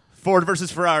 Cassie. Ford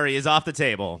versus Ferrari is off the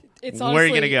table. It's Where are honestly,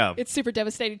 you going to go? It's super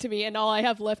devastating to me, and all I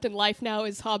have left in life now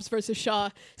is Hobbs versus Shaw.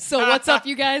 So what's up,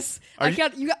 you guys?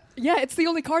 Yeah, it's the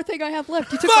only car thing I have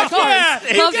left. You took my Fuck cars. yeah!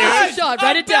 Hobbs versus Shaw.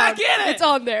 Write it down. back in it! It's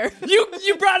on there.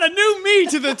 You brought a new me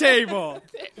to the table.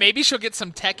 Maybe she'll get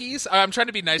some techies. I'm trying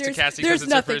to be nice to Cassie because There's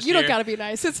it's her nothing. first You year. don't got to be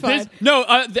nice. It's fine.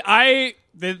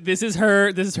 This is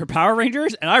her Power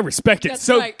Rangers, and I respect it That's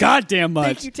so right. goddamn much.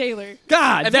 Thank you, Taylor.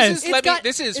 God, And that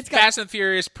this is is, it's got- Fast and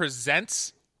Furious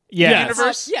Presents Yeah.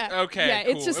 universe. Yeah. Okay. Yeah,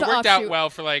 Cool. it's just it an worked out offshoot. well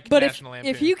for like But National Lampoon.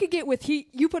 if you could get with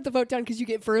you put the vote down because you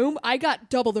get Vroom. I got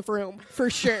double the Vroom for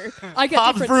sure. I got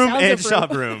Hobbs different Vroom sounds and of Shaw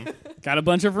Vroom. Vroom. got a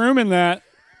bunch of room in that.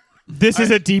 This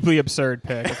is a deeply absurd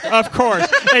pick. Of course.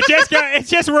 It's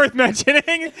just worth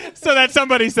mentioning so that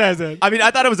somebody says it. I mean,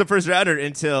 I thought it was a first rounder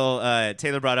until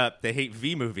Taylor brought up they hate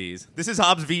V movies. This is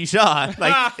Hobbs v. Shaw.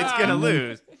 Like, it's going to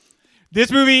lose.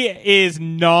 This movie is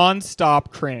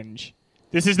non-stop cringe.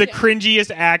 This is the Yeah.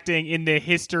 cringiest acting in the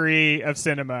history of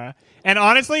cinema. And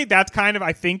honestly, that's kind of,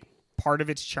 I think, part of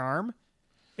its charm.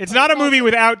 It's not a movie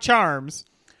without charms.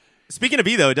 Speaking of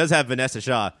V, though, it does have Vanessa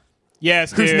Shaw,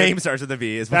 Yes, whose dude. name starts with a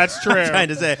V. Is what That's true. I'm trying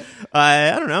to say.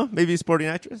 I don't know. Maybe a sporting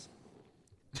actress?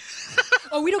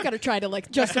 Oh, we don't got to try to like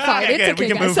justify it. Okay, It's we okay,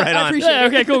 can guys. move right I on. appreciate Yeah,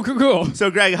 it. okay, cool.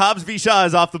 So, Greg, Hobbs v. Shaw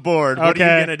is off the board. What are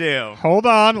you going to do? Hold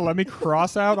on. Let me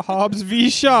cross out Hobbs v.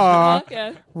 Shaw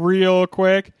Yeah. real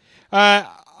quick.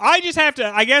 I just have to,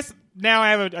 I guess now I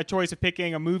have a choice of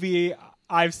picking a movie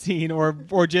I've seen or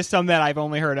just some that I've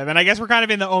only heard of. And I guess we're kind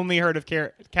of in the only heard of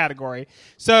category.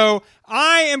 So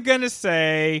I am going to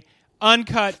say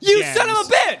Uncut You Gems. son of a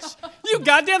bitch! You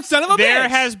goddamn son of a bitch! There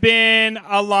has been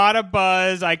a lot of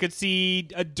buzz. I could see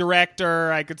a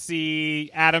director. I could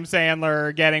see Adam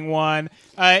Sandler getting one.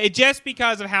 It just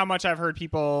because of how much I've heard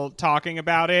people talking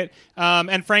about it.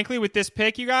 And frankly, with this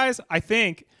pick, you guys, I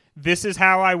think this is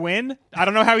how I win. I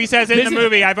don't know how he says it in the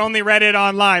movie. I've only read it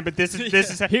online, but this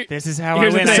is how I Here's the win. thing. So, I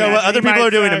what imagine other he people might are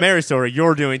doing say- to Mary Story,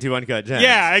 you're doing to Uncut Gems.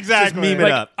 Yeah, exactly. Just meme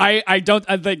it Like, up. I don't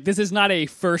like this is not a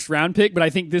first round pick, but I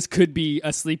think this could be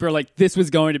a sleeper. Like this was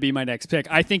going to be my next pick.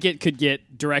 I think it could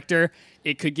get director,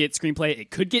 it could get screenplay, it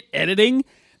could get editing.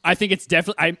 I think it's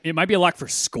definitely it might be a lock for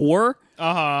score.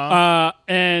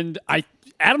 And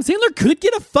Adam Sandler could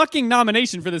get a fucking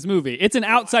nomination for this movie. It's an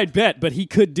outside bet, but he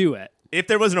could do it. If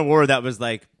there was an award that was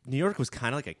like, New York was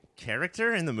kind of like a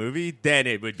character in the movie, then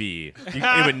it would be,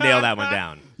 it would nail that one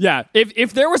down. Yeah,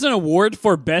 if there was an award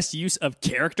for best use of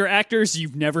character actors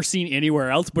you've never seen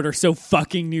anywhere else but are so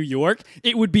fucking New York,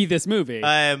 it would be this movie.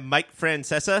 Mike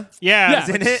Francesa Yeah, is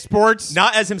in it. sports.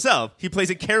 Not as himself. He plays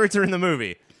a character in the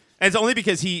movie. And it's only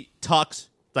because he talks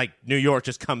like New York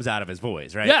just comes out of his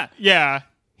voice, right? yeah, Yeah.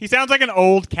 He sounds like an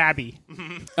old cabbie.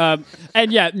 and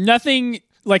yeah, nothing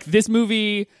like this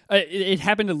movie. It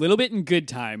happened a little bit in Good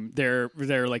Time. Their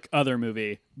like other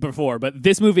movie before, but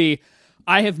this movie,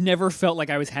 I have never felt like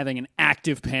I was having an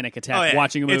active panic attack Oh, yeah.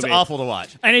 watching a movie. It's awful to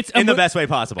watch. And it's in the best way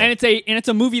possible. And it's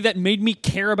a movie that made me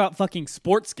care about fucking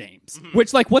sports games.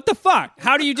 Which, like, what the fuck?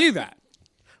 How do you do that?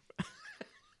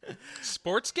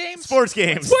 Sports games? Sports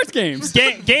games. Sports games.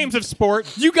 Games of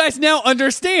sport. You guys now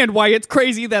understand why it's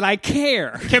crazy that I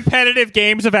care. Competitive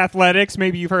games of athletics.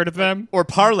 Maybe you've heard of them. Or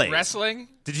parlay. Wrestling?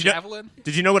 Did you Javelin? know?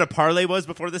 Did you know what a parlay was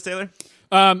before this, Taylor?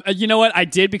 You know what? I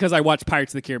did because I watched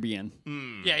Pirates of the Caribbean.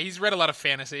 Yeah, he's read a lot of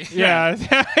fantasy. Yeah.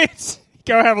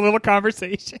 Go have a little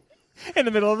conversation in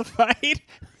the middle of the fight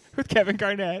with Kevin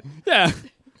Garnett. Yeah.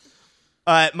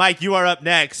 Mike, you are up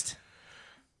next.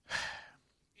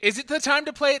 Is it the time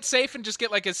to play it safe and just get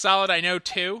like a solid I know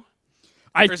 2?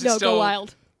 I Or is it No, still go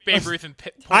wild. Babe Ruth and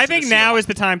Pitt? I think now is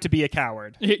the time to be a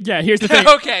coward. Yeah, here's the thing.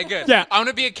 Okay, good. Yeah. I'm going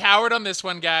to be a coward on this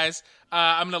one, guys.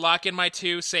 I'm going to lock in my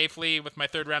 2 safely with my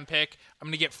 3rd round pick. I'm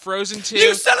going to get Frozen 2,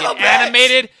 You son of get a bitch!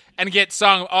 animated, and get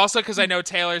song. Also, because I know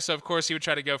Taylor, so of course he would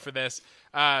try to go for this.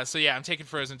 So yeah, I'm taking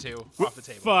Frozen 2 off the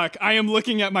table. Fuck, I am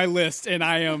looking at my list, and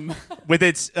I am... With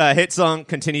its hit song,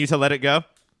 Continue to Let It Go.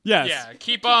 Yes. Yeah,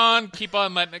 keep on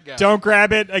letting it go. Don't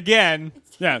grab it again.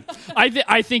 Yeah.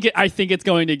 I think it's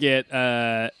going to get...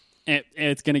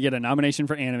 it's going to get a nomination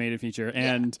for animated feature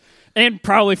and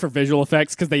probably for visual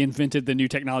effects because they invented the new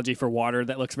technology for water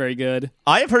that looks very good.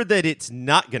 I have heard that it's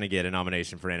not going to get a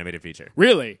nomination for animated feature.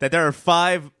 Really? That there are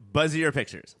 5 buzzier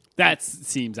pictures. That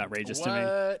seems outrageous to me.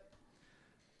 What?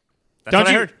 That's what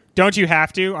I heard. Don't you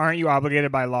have to? Aren't you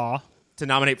obligated by law? To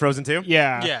nominate Frozen 2?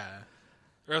 Yeah. Yeah.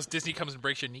 Or else Disney comes and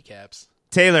breaks your kneecaps.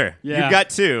 Taylor, Yeah. you've got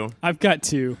 2. I've got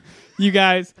 2. You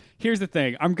guys, here's the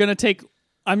thing. I'm gonna take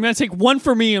one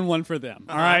for me and one for them.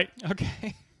 All right.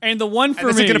 Okay. And the one for And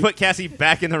this me, is going to put Cassie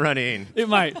back in the running. it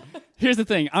might. Here's the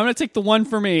thing. I'm gonna take the one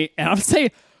for me, and I'm gonna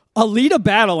say Alita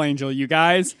Battle Angel. You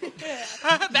guys,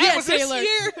 That was this Taylor.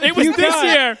 year. it was this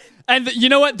year. And you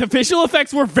know what? The visual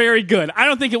effects were very good. I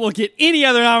don't think it will get any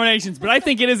other nominations, but I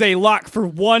think it is a lock for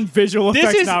one visual This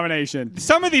effects is- nomination.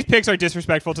 Some of these picks are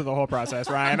disrespectful to the whole process,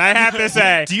 Ryan. I have to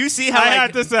say. Do you see how I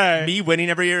have to say. me winning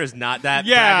every year is not that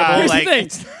Yeah. braggable? Here's Like, the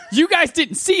thing. You guys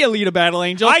didn't see Alita Battle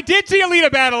Angel. I did see Alita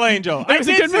Battle Angel. It was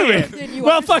a I did good see movie. it. Did you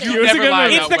Well, fuck understand? you. It was a Never good lied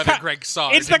movie. about the whether ki- Greg saw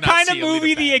or It's did the not kind of see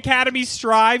movie Alita the Battle. Academy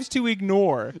strives to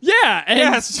ignore. Yeah. And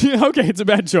Yes. Okay, it's a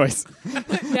bad choice.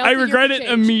 Now I the regret year it for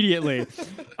change. immediately.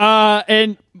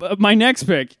 And my next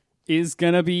pick is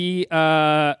gonna be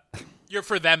Your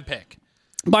for them pick.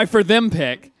 my for them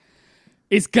pick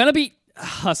is gonna be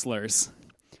Hustlers.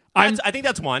 I think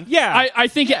that's one. Yeah. I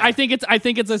think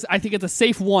it's a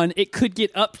safe one. It could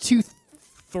get up to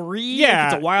 3 yeah.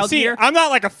 if it's a wild See, year. I'm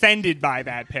not like offended by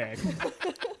that pick.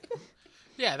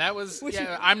 Yeah, that was.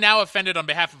 Yeah, I'm now offended on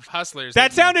behalf of Hustlers.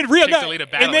 That you sounded real. picked No, Alita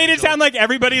it Battle made it Angel. sound like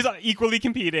everybody's equally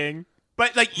competing.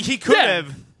 But like he could Yeah.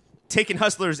 have taken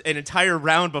Hustlers an entire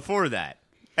round before that.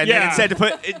 And Yeah. then decided to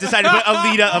put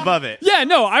Alita above it. Yeah,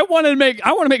 no, I want to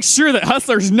make sure that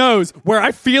Hustlers knows where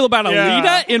I feel about Yeah.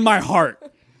 Alita in my heart.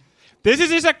 This is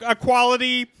just a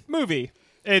quality movie.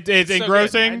 It's so good. I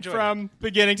engrossing enjoyed from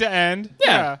beginning to end.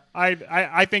 Yeah.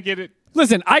 I think it.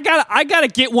 Listen, I gotta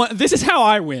get one. This is how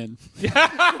I win.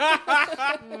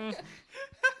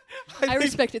 I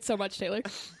respect it so much, Taylor.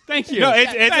 Thank you. No,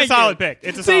 it's a Thank solid you. pick.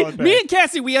 It's a See, solid pick. me and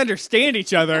Cassie, we understand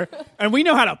each other, and we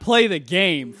know how to play the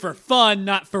game for fun,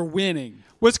 not for winning.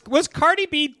 Was Cardi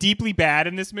B deeply bad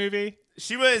in this movie?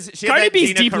 She had Cardi that B's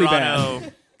Gina deeply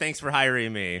Carano, thanks for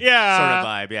hiring me. Yeah. Sort of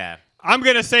vibe, yeah. I'm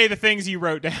gonna say the things you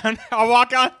wrote down. I'll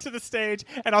walk onto the stage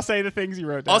and I'll say the things you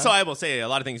wrote down. Also, I will say a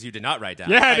lot of things you did not write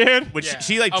down. Yeah, dude. Which Yeah.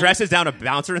 she like Oh. dresses down a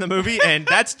bouncer in the movie, and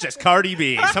that's just Cardi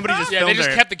B. Somebody just Yeah, they filmed just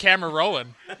her. kept the camera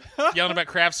rolling, yelling about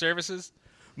craft services.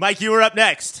 Mike, you were up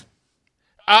next.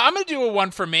 I'm going to do a one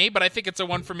for me, but I think it's a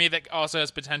one for me that also has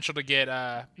potential to get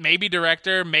maybe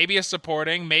director, maybe a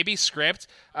supporting, maybe script,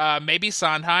 maybe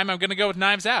Sondheim. I'm going to go with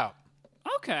Knives Out.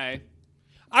 Okay.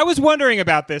 I was wondering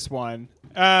about this one.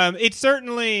 It's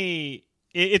certainly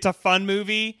it's a fun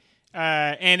movie,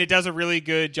 and it does a really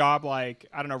good job, like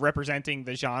I don't know, representing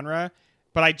the genre.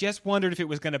 But I just wondered if it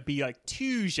was going to be like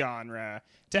too genre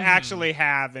to actually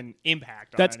have an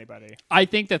impact on That's- anybody. I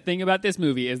think the thing about this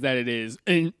movie is that it is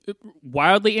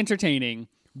wildly entertaining,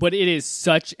 but it is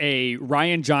such a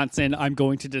Ryan Johnson, I'm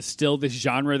going to distill this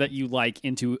genre that you like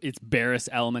into its barest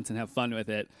elements and have fun with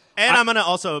it. And I'm going to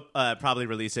also probably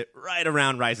release it right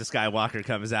around Rise of Skywalker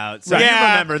comes out. So Right. you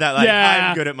Yeah. remember that like Yeah.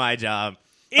 I'm good at my job.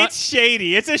 It's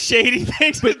shady. It's a shady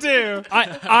thing to do.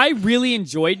 I really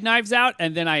enjoyed Knives Out,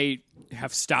 and then I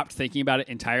have stopped thinking about it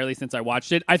entirely since I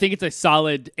watched it. I think it's a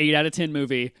solid 8 out of 10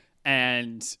 movie,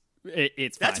 and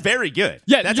it's fine. That's very good.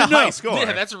 Yeah, that's you a know. high score.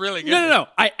 Yeah, that's really good. No.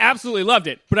 I absolutely loved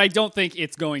it, but I don't think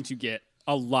it's going to get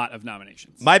a lot of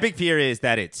nominations. My big fear is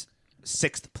that it's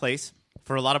 6th place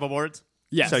for a lot of awards.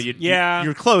 Yes. So Yeah.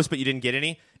 you're close, but you didn't get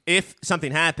any. If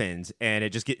something happens and it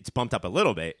just gets bumped up a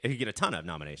little bit, it could get a ton of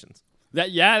nominations.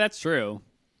 That's true.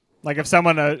 Like if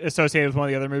someone associated with one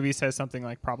of the other movies says something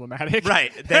like problematic,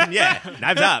 Right. Then, yeah,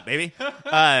 Knives Out, baby.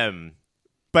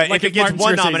 But Like if it if gets Martin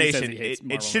one Scorsese says nomination, he hates it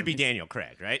Marvel should be movies. Daniel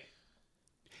Craig, right?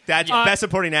 That's Best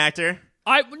Supporting Actor.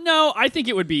 I think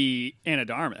it would be Anna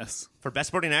de Armas. For Best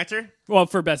Supporting Actor? Well,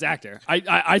 for Best Actor.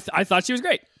 I thought she was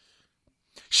great.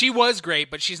 She was great,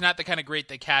 but she's not the kind of great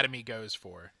the Academy goes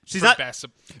for. She's for not- best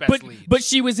But lead. but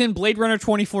she was in Blade Runner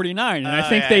 2049, and I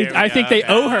think yeah, they here we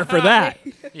go. owe her for that.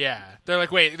 Yeah. They're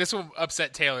like, wait, this will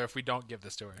upset Taylor if we don't give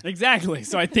this to her. Exactly.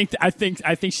 So I think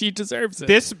she deserves it.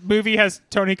 This movie has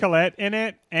Toni Collette in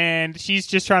it, and she's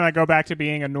just trying to go back to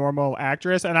being a normal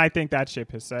actress, and I think that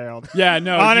ship has sailed. yeah,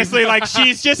 no. Honestly, like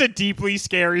she's just a deeply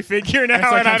scary figure now,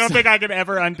 like, and I I'm don't so- think I can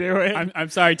ever undo it. I'm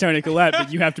sorry, Toni Collette,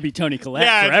 but you have to be Toni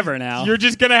Collette forever now. You're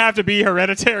just gonna have to be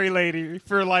Hereditary lady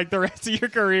for like the rest of your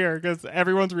career because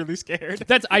everyone's really scared.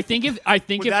 I think if Would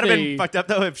that have been fucked up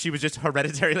though if she was just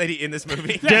Hereditary lady in this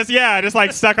movie? Just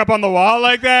like stuck up on the wall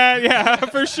like that. Yeah,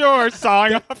 for sure.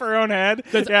 Sawing off her own head.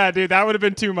 Yeah, dude, that would have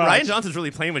been too much. Ryan Johnson's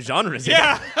really playing with genres. Here.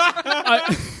 Yeah.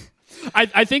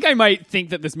 I think I might think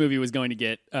that this movie was going to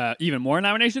get even more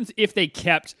nominations if they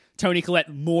kept Toni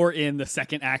Collette more in the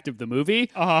second act of the movie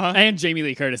and Jamie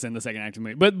Lee Curtis in the second act of the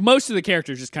movie. But most of the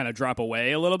characters just kind of drop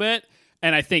away a little bit,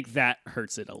 and I think that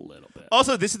hurts it a little bit.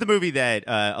 Also, this is the movie that,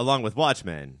 along with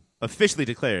Watchmen, officially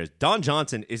declares Don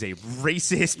Johnson is a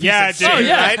racist piece Yeah, of dude. shit, Oh,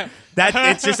 yeah. right? That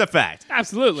it's just a fact.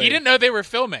 Absolutely. He didn't know they were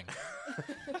filming.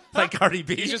 Like Cardi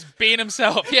B. He's just being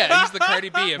himself. Yeah, he's the Cardi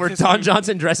B. Of where this Don movie.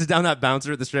 Johnson dresses down that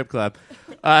bouncer at the strip club.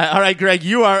 All right, Greg,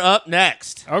 you are up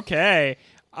next. Okay.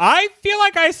 I feel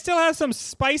like I still have some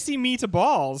spicy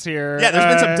meatballs here. Yeah,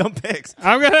 there's been some dumb picks.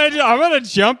 I'm gonna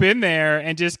jump in there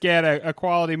and just get a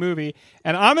quality movie,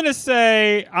 and I'm gonna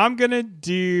say I'm gonna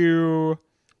do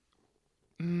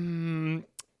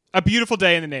A Beautiful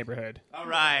Day in the Neighborhood. All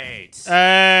right.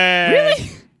 Really?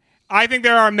 I think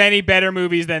there are many better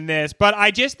movies than this, but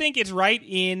I just think it's right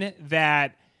in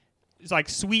that it's like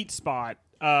sweet spot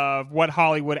of what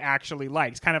Hollywood actually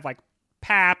likes. Kind of like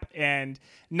pap and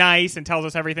nice and tells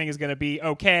us everything is going to be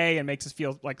okay and makes us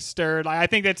feel like stirred. I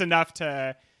think that's enough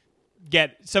to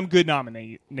get some good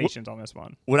nominations on this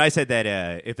one. When I said that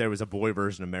if there was a boy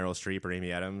version of Meryl Streep or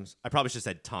Amy Adams, I probably should have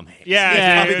said Tom Hanks. Yeah,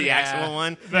 It's probably dude. the actual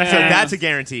one. Yeah. So that's a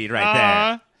guaranteed right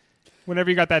there.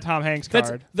 Whenever you got that Tom Hanks That's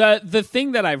card. the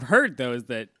thing that I've heard though is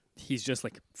that he's just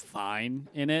like fine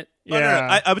in it. Oh, no,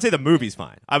 I would say the movie's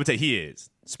fine. I would say he is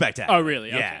spectacular. Oh, really?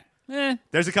 Yeah. Okay.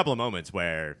 There's a couple of moments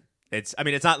where it's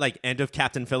not like End of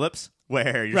Captain Phillips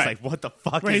where you're Right. just like, what the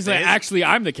fuck Where is he's this? like, actually,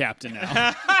 I'm the captain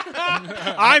now.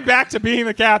 I'm back to being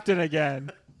the captain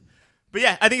again. But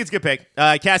yeah, I think it's a good pick.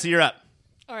 Cassie, you're up.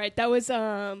 All right, that was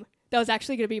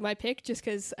actually going to be my pick just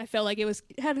because I felt like it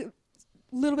had a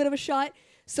little bit of a shot.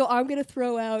 So I'm going to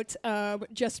throw out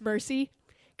Just Mercy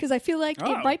because I feel like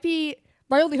it might be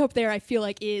my only hope there. I feel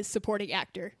like is supporting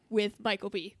actor with Michael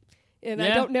B. And I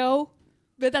Yeah. don't know,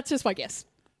 but that's just my guess.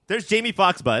 There's Jamie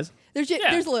Foxx buzz. There's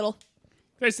a little.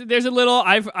 There's a little.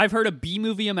 I've heard a B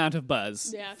movie amount of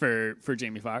buzz Yeah. for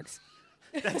Jamie Foxx.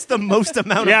 That's the most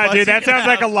amount of Yeah, buzz dude, you that can sounds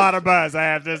like a have. lot of buzz, I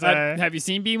have to say. Have you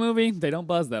seen B movie? They don't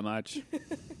buzz that much.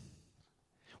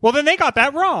 Well, then they got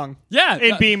that wrong. Yeah,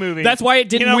 In B movie. That's why it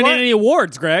didn't You know win what? any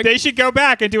awards, Greg. They should go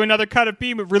back and do another cut of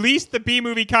B movie. Release the B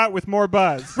movie cut with more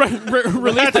buzz.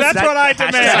 Release That's what I Hashtag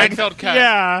demand. Seinfeld cut.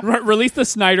 Yeah. release the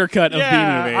Snyder cut of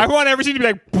Yeah. B movie. I want everything to be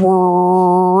like,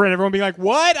 "Brrr," and everyone being like,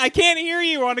 what? I can't hear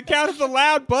you on account of the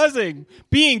loud buzzing.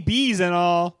 Being bees and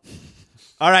all.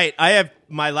 All right, I have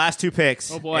my last two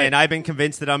picks. Oh, boy. And I've been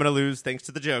convinced that I'm going to lose thanks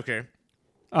to the Joker,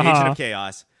 Agent of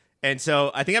Chaos. And so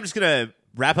I think I'm just going to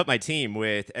wrap up my team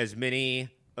with as many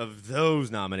of those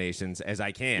nominations as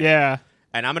I can. Yeah.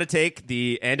 And I'm going to take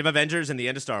the end of Avengers and the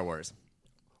end of Star Wars.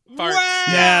 Farts.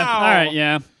 Yeah. All right.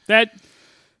 Yeah.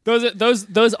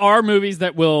 Those are movies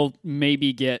that will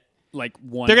maybe get like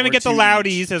one. They're going to to get the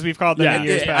loudies, as we've called them Yeah. in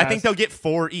years I past. think they'll get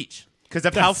 4 each because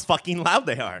of how fucking loud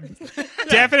they are.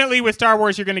 Definitely with Star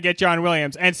Wars, you're going to get John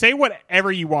Williams. And say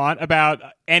whatever you want about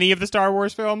any of the Star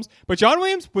Wars films, but John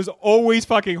Williams was always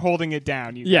fucking holding it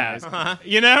down, you Yeah. guys.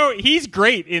 You know, he's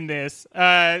great in this,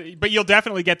 but you'll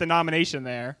definitely get the nomination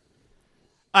there.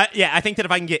 Yeah, I think that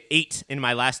if I can get 8 in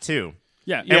my last 2.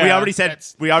 Yeah. And we already said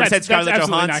That's Scarlett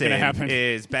absolutely not gonna Johansson happen.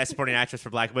 is Best Supporting Actress for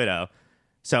Black Widow.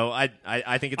 So I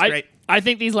think it's great. I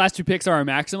think these last two picks are a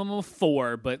maximum of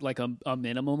 4, but like a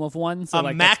minimum of 1. So A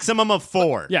like that's- maximum of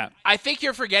 4. Yeah. I think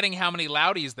you're forgetting how many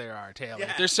loudies there are, Taylor.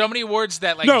 Yeah. There's so many awards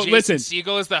that like No, Jason listen.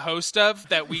 Segel is the host of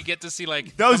that we get to see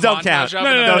like Those a don't montage count. of No, in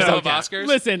no, the no, middle those of don't Oscars.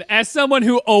 Listen, as someone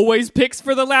who always picks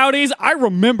for the loudies, I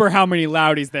remember how many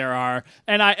loudies there are,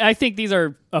 and I think these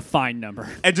are a fine number.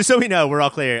 And just so we know, we're all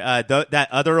clear. That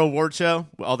other award show,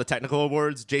 all the technical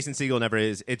awards, Jason Segel never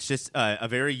is. It's just a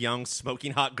very young,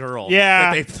 smoking hot girl Yeah.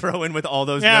 that they throw in with all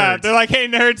those Yeah, nerds. they're like, hey,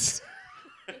 nerds,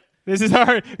 this is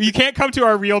you can't come to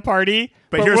our real party.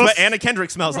 but here's we'll what Anna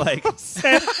Kendrick smells like.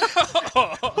 send, They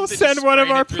we'll just send one of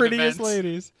sprayed our it through the prettiest vents.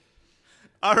 ladies.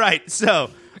 All right,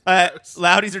 so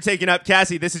loudies are taken up.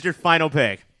 Cassie, this is your final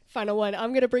pick. Final one.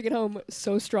 I'm gonna bring it home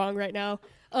so strong right now.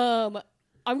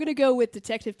 I'm gonna go with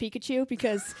Detective Pikachu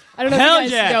because I don't know Hell if you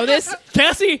guys yeah. know this.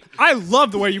 Cassie, I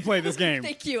love the way you play this game.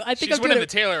 Thank you. I think She's I'm winning doing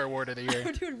the Taylor Award of the year.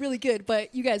 I'm doing really good,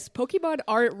 but you guys, Pokemon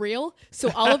aren't real,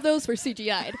 so all of those were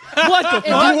CGI'd. What the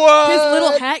And fuck? his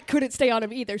little hat couldn't stay on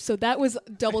him either, so that was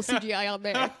double CGI on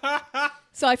there.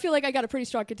 So I feel like I got a pretty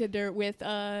strong contender with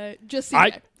just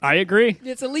CGI. I agree.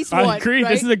 It's at least one. I agree. Right?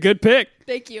 This is a good pick.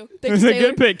 Thank you. This Thank is you, a Taylor.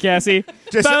 good pick, Cassie.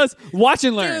 Fellas, watch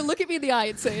and Taylor, learn. look at me in the eye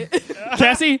and say it.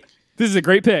 Cassie, this is a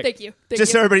great pick. Thank you. Thank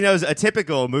Just you. so everybody knows, a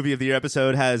typical movie of the year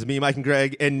episode has me, Mike, and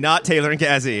Greg, and not Taylor and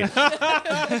Cassie.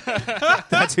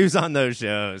 That's who's on those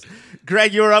shows.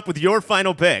 Greg, you're up with your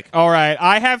final pick. All right,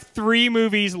 I have 3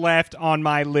 movies left on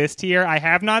my list here. I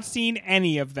have not seen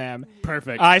any of them.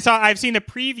 Perfect. I've seen the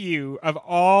preview of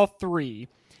all 3.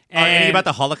 Are any And, about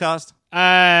the Holocaust?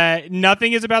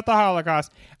 nothing is about the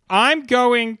Holocaust. I'm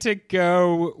going to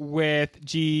go with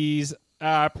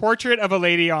Portrait of a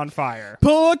Lady on Fire.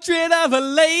 Portrait of a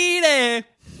Lady.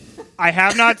 I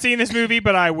have not seen this movie,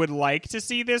 but I would like to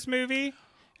see this movie.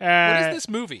 What is this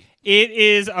movie? It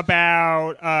is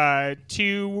about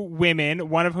 2 women,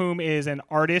 one of whom is an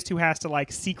artist who has to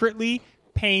like secretly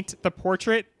paint the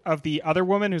portrait of the other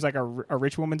woman who's like a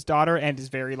rich woman's daughter and is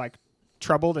very like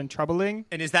troubled and troubling.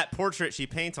 And is that portrait she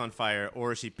paints on fire,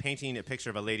 or is she painting a picture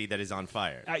of a lady that is on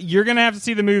fire? You're going to have to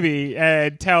see the movie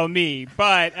and tell me,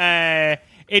 but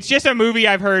it's just a movie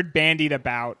I've heard bandied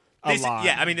about a lot.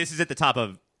 Yeah, I mean, this is at the top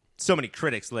of so many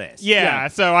critics' lists. Yeah,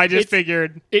 so I just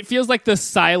figured It feels like the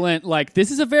silent, like, this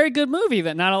is a very good movie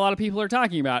that not a lot of people are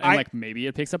talking about. And, like, maybe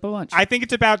it picks up a bunch. I think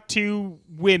it's about 2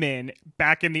 women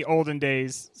back in the olden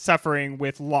days suffering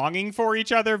with longing for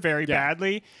each other very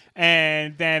badly,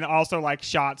 and then also like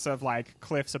shots of like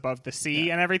cliffs above the sea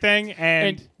and everything.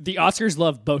 and the Oscars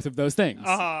love both of those things.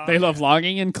 They love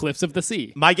longing and cliffs of the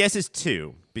sea. My guess is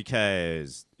 2,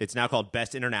 because it's now called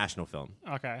Best International Film.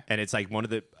 Okay. And it's like one of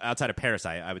the, outside of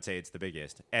Parasite, I would say it's the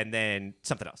biggest. And then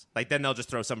something else. Like, then they'll just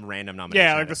throw some random nomination.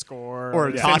 Yeah, like at the it. score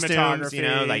Or costumes, cinematography. you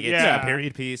know, like it's yeah. a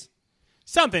period piece.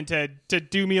 Something to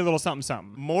do me a little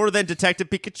something. More than Detective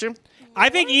Pikachu, I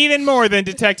think even more than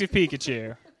Detective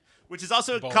Pikachu. which is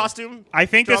also a Bold. costume. I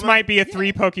think this drama. might be a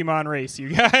 3 Pokemon race, you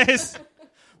guys.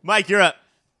 Mike, you're up.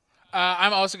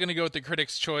 I'm also going to go with the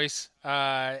Critics' Choice,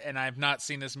 and I've not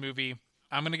seen this movie.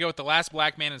 I'm going to go with The Last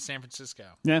Black Man in San Francisco.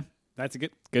 Yeah, that's a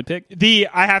good pick.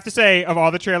 I have to say, of all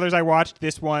the trailers I watched,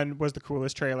 this one was the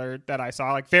coolest trailer that I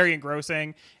saw. Like, very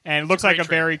engrossing, and looks like a Great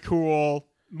trailer. very cool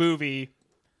movie.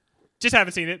 Just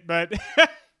haven't seen it, but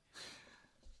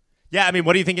Yeah, I mean,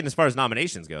 what are you thinking as far as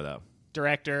nominations go, though?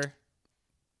 director.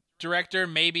 Director,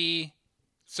 maybe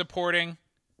supporting.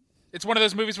 It's one of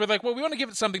those movies where, like, well, we want to give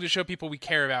it something to show people we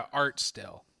care about art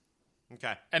still.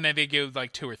 Okay. And then they give,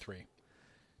 like, 2 or 3.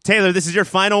 Taylor, this is your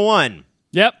final one.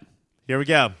 Yep. Here we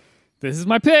go. This is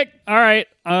my pick. All right.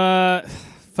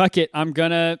 Fuck it. I'm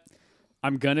gonna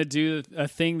do a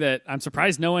thing that I'm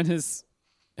surprised no one has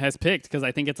picked, because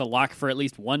I think it's a lock for at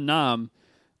least one nom.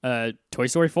 Toy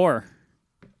Story 4.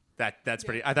 That's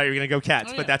pretty. I thought you were gonna go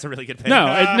Cats, but that's a really good pick. No,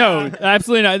 no,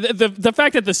 absolutely not. The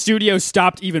fact that the studio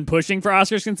stopped even pushing for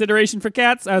Oscars consideration for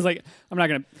Cats, I was like, I'm not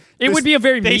gonna. It would be a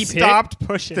very They me stopped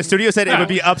pushing. The studio said it No. would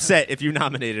be upset if you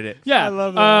nominated it. pick. Yeah, I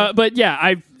love that. But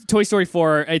yeah, Toy Story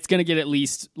 4. It's gonna get at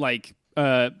least like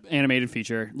animated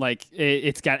feature. Like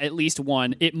it's got at least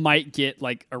one. It might get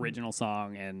like original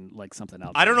song and like something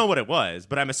else. I don't know what it was,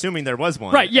 but I'm assuming there was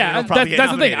one. Right, and yeah, it'll probably that's get the thing.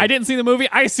 nominated. I didn't see the movie.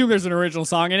 I assume there's an original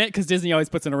song in it because Disney always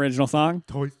puts an original song.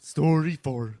 Toy Story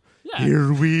 4. Yeah.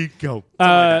 Here we go.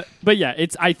 But yeah,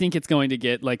 I think it's going to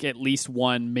get like at least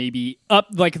one, maybe up.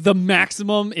 Like the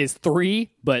maximum is 3,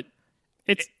 but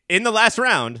it's In the last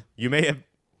round, you may have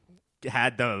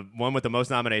had the one with the most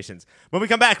nominations. When we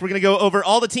come back, we're going to go over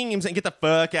all the teams and get the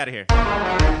fuck out of here.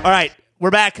 All right,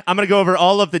 we're back. I'm going to go over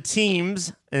all of the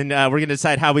teams, and we're going to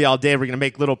decide how we all did. We're going to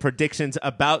make little predictions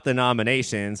about the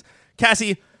nominations.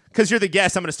 Cassie, because you're the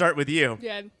guest, I'm going to start with you.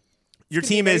 Yeah. Your gonna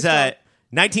team be is very strong.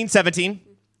 1917.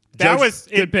 that was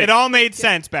good pick. it. All made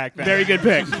sense back then. very good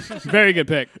pick. Very good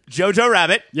pick. Jojo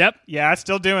Rabbit, Yep, Yeah,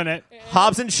 still doing it.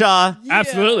 Hobbs and Shaw,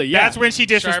 absolutely. Yeah, That's when she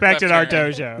disrespected left our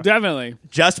turn. dojo. definitely.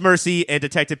 Just Mercy, and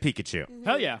Detective Pikachu.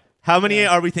 Hell yeah. How many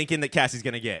are we thinking that Cassie's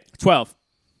going to get? 12.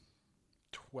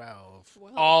 12.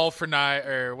 All for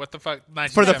or what the fuck?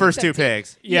 For the first 2 17.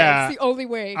 picks. Yeah, It's the only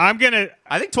way. I'm gonna.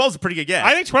 I think 12 is a pretty good guess.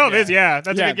 I think 12 is that's Yeah.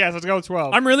 a good guess. Let's go with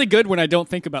 12. I'm really good when I don't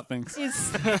think about things.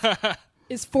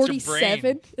 Is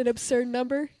 47 an absurd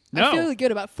number? No. I feel really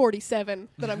good about 47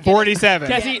 that I'm getting. 47.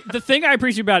 Cassie, the thing I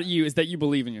appreciate about you is that you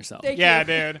believe in yourself. Thank Yeah, you.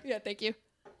 dude. Yeah, thank you.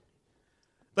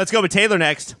 Let's go with Taylor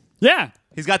next. Yeah.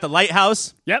 He's got The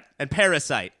Lighthouse Yep. and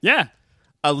Parasite. Yeah.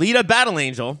 Alita Battle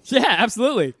Angel, Yeah,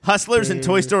 absolutely. Hustlers, and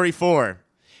Toy Story 4.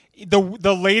 The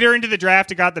later into the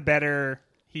draft it got, the better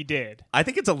he did. I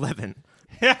think it's 11.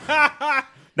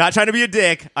 Not trying to be a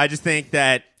dick. I just think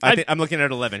that I'm looking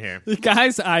at 11 here.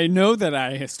 Guys, I know that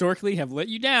I historically have let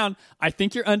you down. I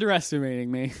think you're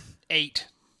underestimating me. 8.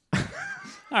 All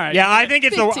right. Yeah, I think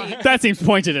it's 15. That seems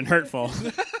pointed and hurtful.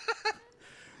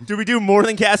 Do we do more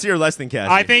than Cassie or less than Cassie?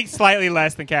 I think slightly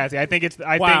less than Cassie. I think it's.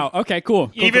 I Wow. think Okay,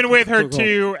 cool. even with her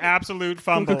two absolute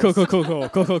fumbles,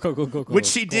 Cool. Which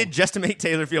she did just to make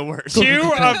Taylor feel worse.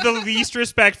 two of the least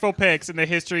respectful picks in the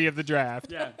history of the draft.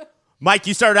 Yeah. Mike,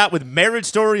 you started out with Marriage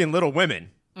Story and Little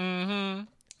Women. Mm-hmm.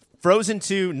 Frozen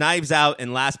 2, Knives Out,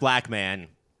 and Last Black Man.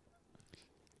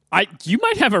 You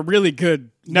might have a really good.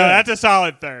 No, that's a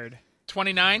solid third.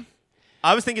 29.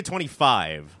 I was thinking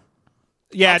 25.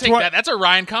 Yeah, I'll take that. That's a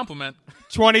Ryan compliment.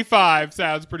 25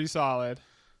 sounds pretty solid.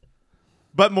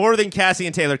 But more than Cassie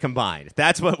and Taylor combined.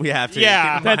 That's what we have to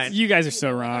Yeah. keep in mind. That's you guys are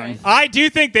so wrong. I do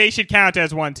think they should count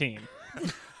as one team.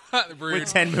 Rude. With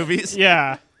 10 movies.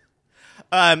 Yeah.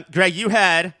 Greg, you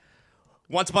had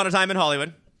Once Upon a Time in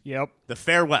Hollywood, Yep. The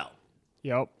Farewell,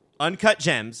 Yep. Uncut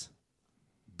Gems,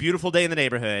 Beautiful Day in the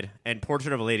Neighborhood, and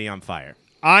Portrait of a Lady on Fire.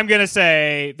 I'm going to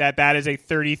say that is a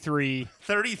 33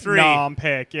 33. nom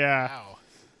pick. Yeah. Wow.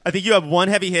 I think you have one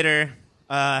heavy hitter.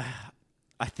 I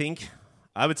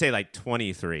would say like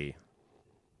 23.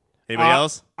 Anybody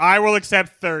else? I will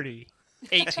accept 30.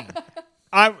 18.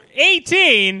 I'm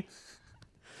 18.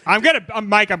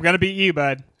 Mike, I'm going to beat you,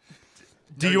 bud.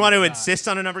 Do you want to insist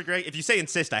on a number, Greg? If you say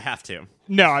insist, I have to.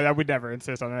 No, I would never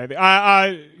insist on anything.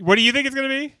 What do you think it's going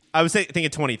to be? I was thinking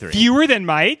 23. Fewer than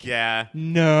Mike? Yeah.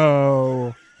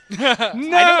 No. No. I know the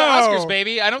Oscars,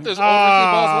 baby. I know what those old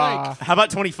balls like. How about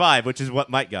 25, which is what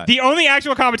Mike got? The only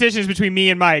actual competition is between me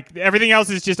and Mike. Everything else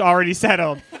is just already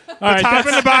settled. The right, top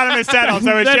and the bottom is settled.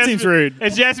 So it's that just, seems rude.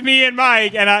 It's just me and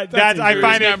Mike, and I seems rude.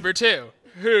 find Who's it. number 2?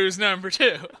 Who's number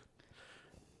 2?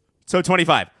 So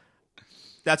 25.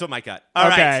 That's what Mike got. All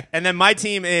right. Okay. And then my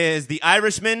team is The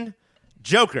Irishman,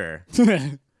 Joker,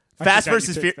 Fast forgot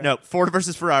versus you picked that. Ford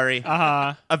versus Ferrari,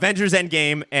 Uh-huh. Avengers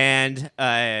Endgame, and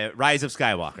Rise of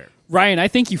Skywalker. Ryan, I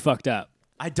think you fucked up.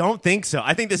 I don't think so.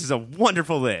 I think this is a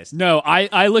wonderful list. No,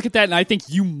 I look at that and I think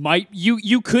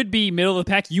you could be middle of the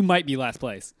pack. You might be last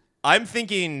place. I'm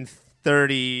thinking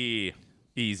 30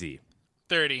 easy.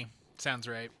 30. Sounds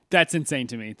right. That's insane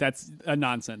to me. That's a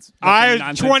nonsense. I That's a was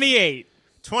nonsense. 28.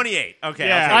 28. Okay.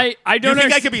 Yeah. I'll take it. I don't You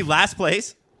think I underst- could be last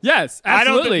place? Yes, I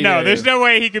don't. absolutely. No, there's no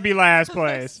way he could be last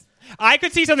place. I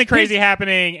could see something crazy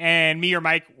happening and me or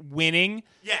Mike winning.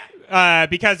 Yeah.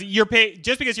 Because your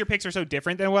picks are so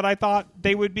different than what I thought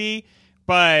they would be,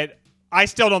 but I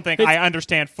still don't think I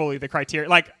understand fully the criteria.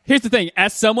 Like, Here's the thing: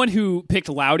 as someone who picked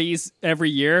Loudies every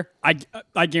year,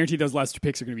 I guarantee those last two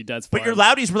picks are going to be duds. But your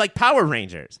Loudies were like Power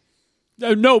Rangers.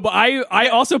 No, but I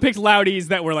also picked Loudies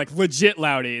that were like legit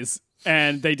Loudies,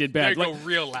 and they did There bad. you go Like,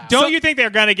 real loud. don't you think they're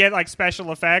going to get like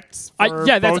special effects for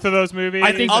yeah, that's- both of those movies?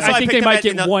 I think Also, I I think picked they them might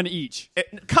in get the- one each.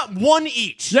 Cut one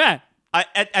each. Yeah.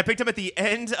 I picked them at the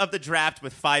end of the draft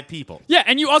with 5 people. Yeah,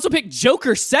 and you also picked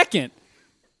Joker second.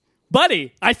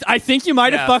 Buddy, I think you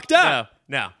might have fucked up.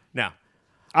 No.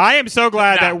 I am so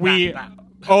glad Nah, that we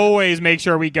always make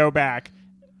sure we go back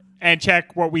and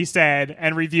check what we said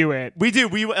and review it. We do.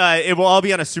 It will all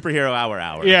be on a Superhero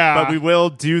Hour. Yeah. But we will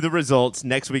do the results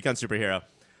next week on Superhero.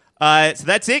 So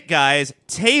that's it, guys.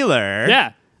 Taylor.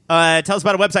 Yeah. Tell us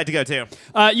about a website to go to.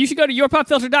 You should go to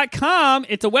yourpopfilter.com.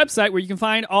 It's a website where you can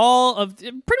find all of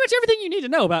pretty much everything you need to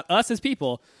know about us as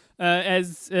people.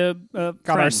 Got our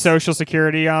friends. social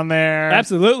security on there.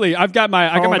 Absolutely. I got my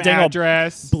Home dang old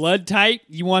address. blood type.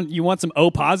 You want some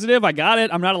O positive? I got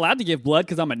it. I'm not allowed to give blood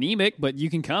because I'm anemic, but you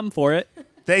can come for it.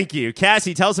 Thank you.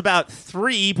 Cassie, tell us about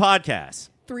 3 podcasts.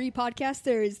 3 podcasts.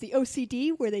 There is the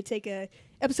OCD, where they take a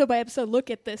episode by episode look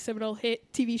at the seminal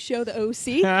hit TV show The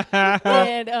OC,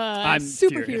 and I'm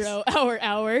Superhero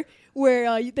Hour,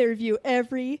 where they review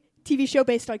every TV show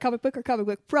based on comic book or comic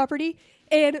book property,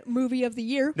 and movie of the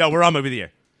year. No, we're on Movie of the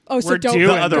Year. Oh, so We're don't doing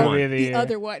put the other movie one. of the year.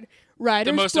 other one.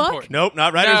 Writer's The most Block. important. Nope,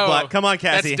 not Writer's No, Block. Come on,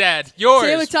 Cassie. That's dead. Yours.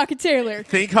 Taylor talking Taylor.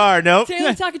 Think hard. Nope.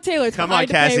 Taylor talking Taylor. It's Come on,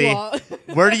 behind a Cassie.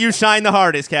 paywall. Where do you shine the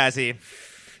hardest, Cassie?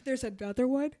 There's another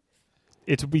one.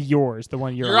 It's yours, the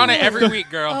one You're on it every week,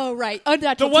 girl. Oh, right. The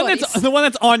Unnatural one 20s. that's the one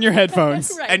that's on your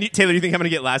headphones. Right. And Taylor, you think I'm going to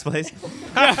get last place?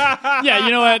 Yeah,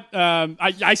 you know what?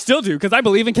 I still do because I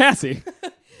believe in Cassie.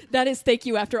 That is thank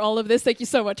you after all of this. Thank you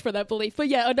so much for that belief. But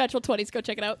yeah, Unnatural 20s. Go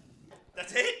check it out.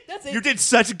 That's it? That's it. You did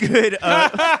such good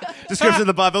description of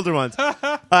the Bob Builder ones.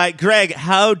 Greg,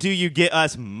 how do you get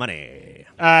us money?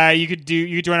 You could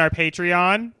join our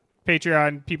Patreon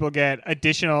Patreon people get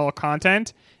additional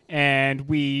content, and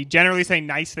we generally say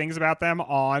nice things about them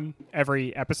on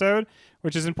every episode,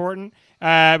 which is important.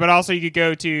 But also, you could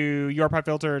go to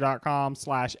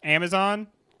yourpopfilter.com/Amazon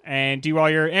and do all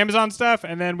your Amazon stuff,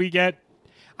 and then we get.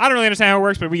 I don't really understand how it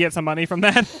works, but we get some money from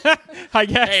that, I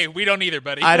guess. Hey, we don't either,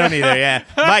 buddy. I don't either, yeah.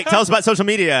 Mike, tell us about social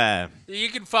media. You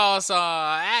can follow us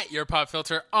at Your Pop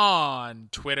Filter on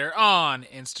Twitter, on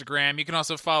Instagram. You can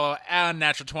also follow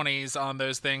Unnatural 20s on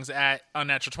those things at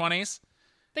Unnatural 20s.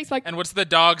 Thanks, Mike. And what's the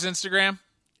dog's Instagram?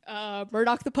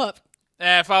 Murdoch the pup.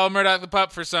 Follow Murdoch the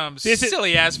Pup for some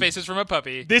silly-ass faces from a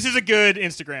puppy. This is a good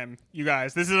Instagram, you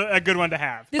guys. This is a good one to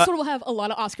have. This one will have a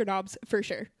lot of Oscar knobs for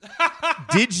sure.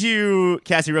 Did you,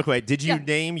 Cassie, real quick, did you Yeah.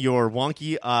 name your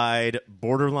wonky-eyed,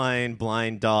 borderline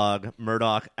blind dog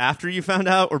Murdoch after you found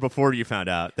out or before you found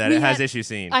out that We it has had- issue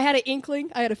seen? I had an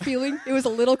inkling. I had a feeling. It was a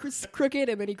little crooked,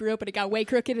 and then he grew up and it got way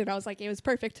crooked, and I was like, it was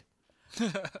perfect.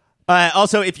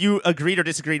 Also, if you agreed or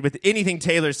disagreed with anything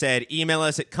Taylor said, email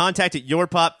us at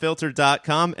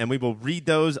contact@yourpopfilter.com, and we will read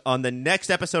those on the next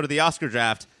episode of the Oscar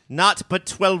Draft, not but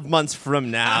 12 months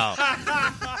from now.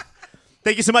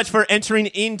 Thank you so much for entering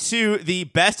into the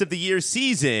Best of the Year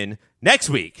season. Next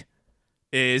week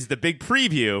is the big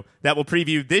preview that will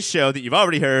preview this show that you've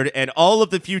already heard and all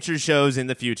of the future shows in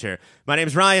the future. My name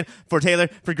is Ryan. For Taylor,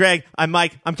 for Greg, I'm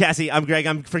Mike. I'm Cassie. I'm Greg.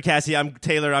 I'm for Cassie. I'm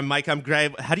Taylor. I'm Mike. I'm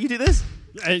Greg. How do you do this?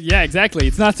 Yeah, exactly.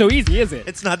 It's not so easy, is it?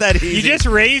 It's not that easy. You just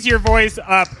raise your voice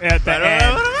up at the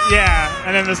end. Yeah,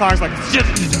 and then the song's like...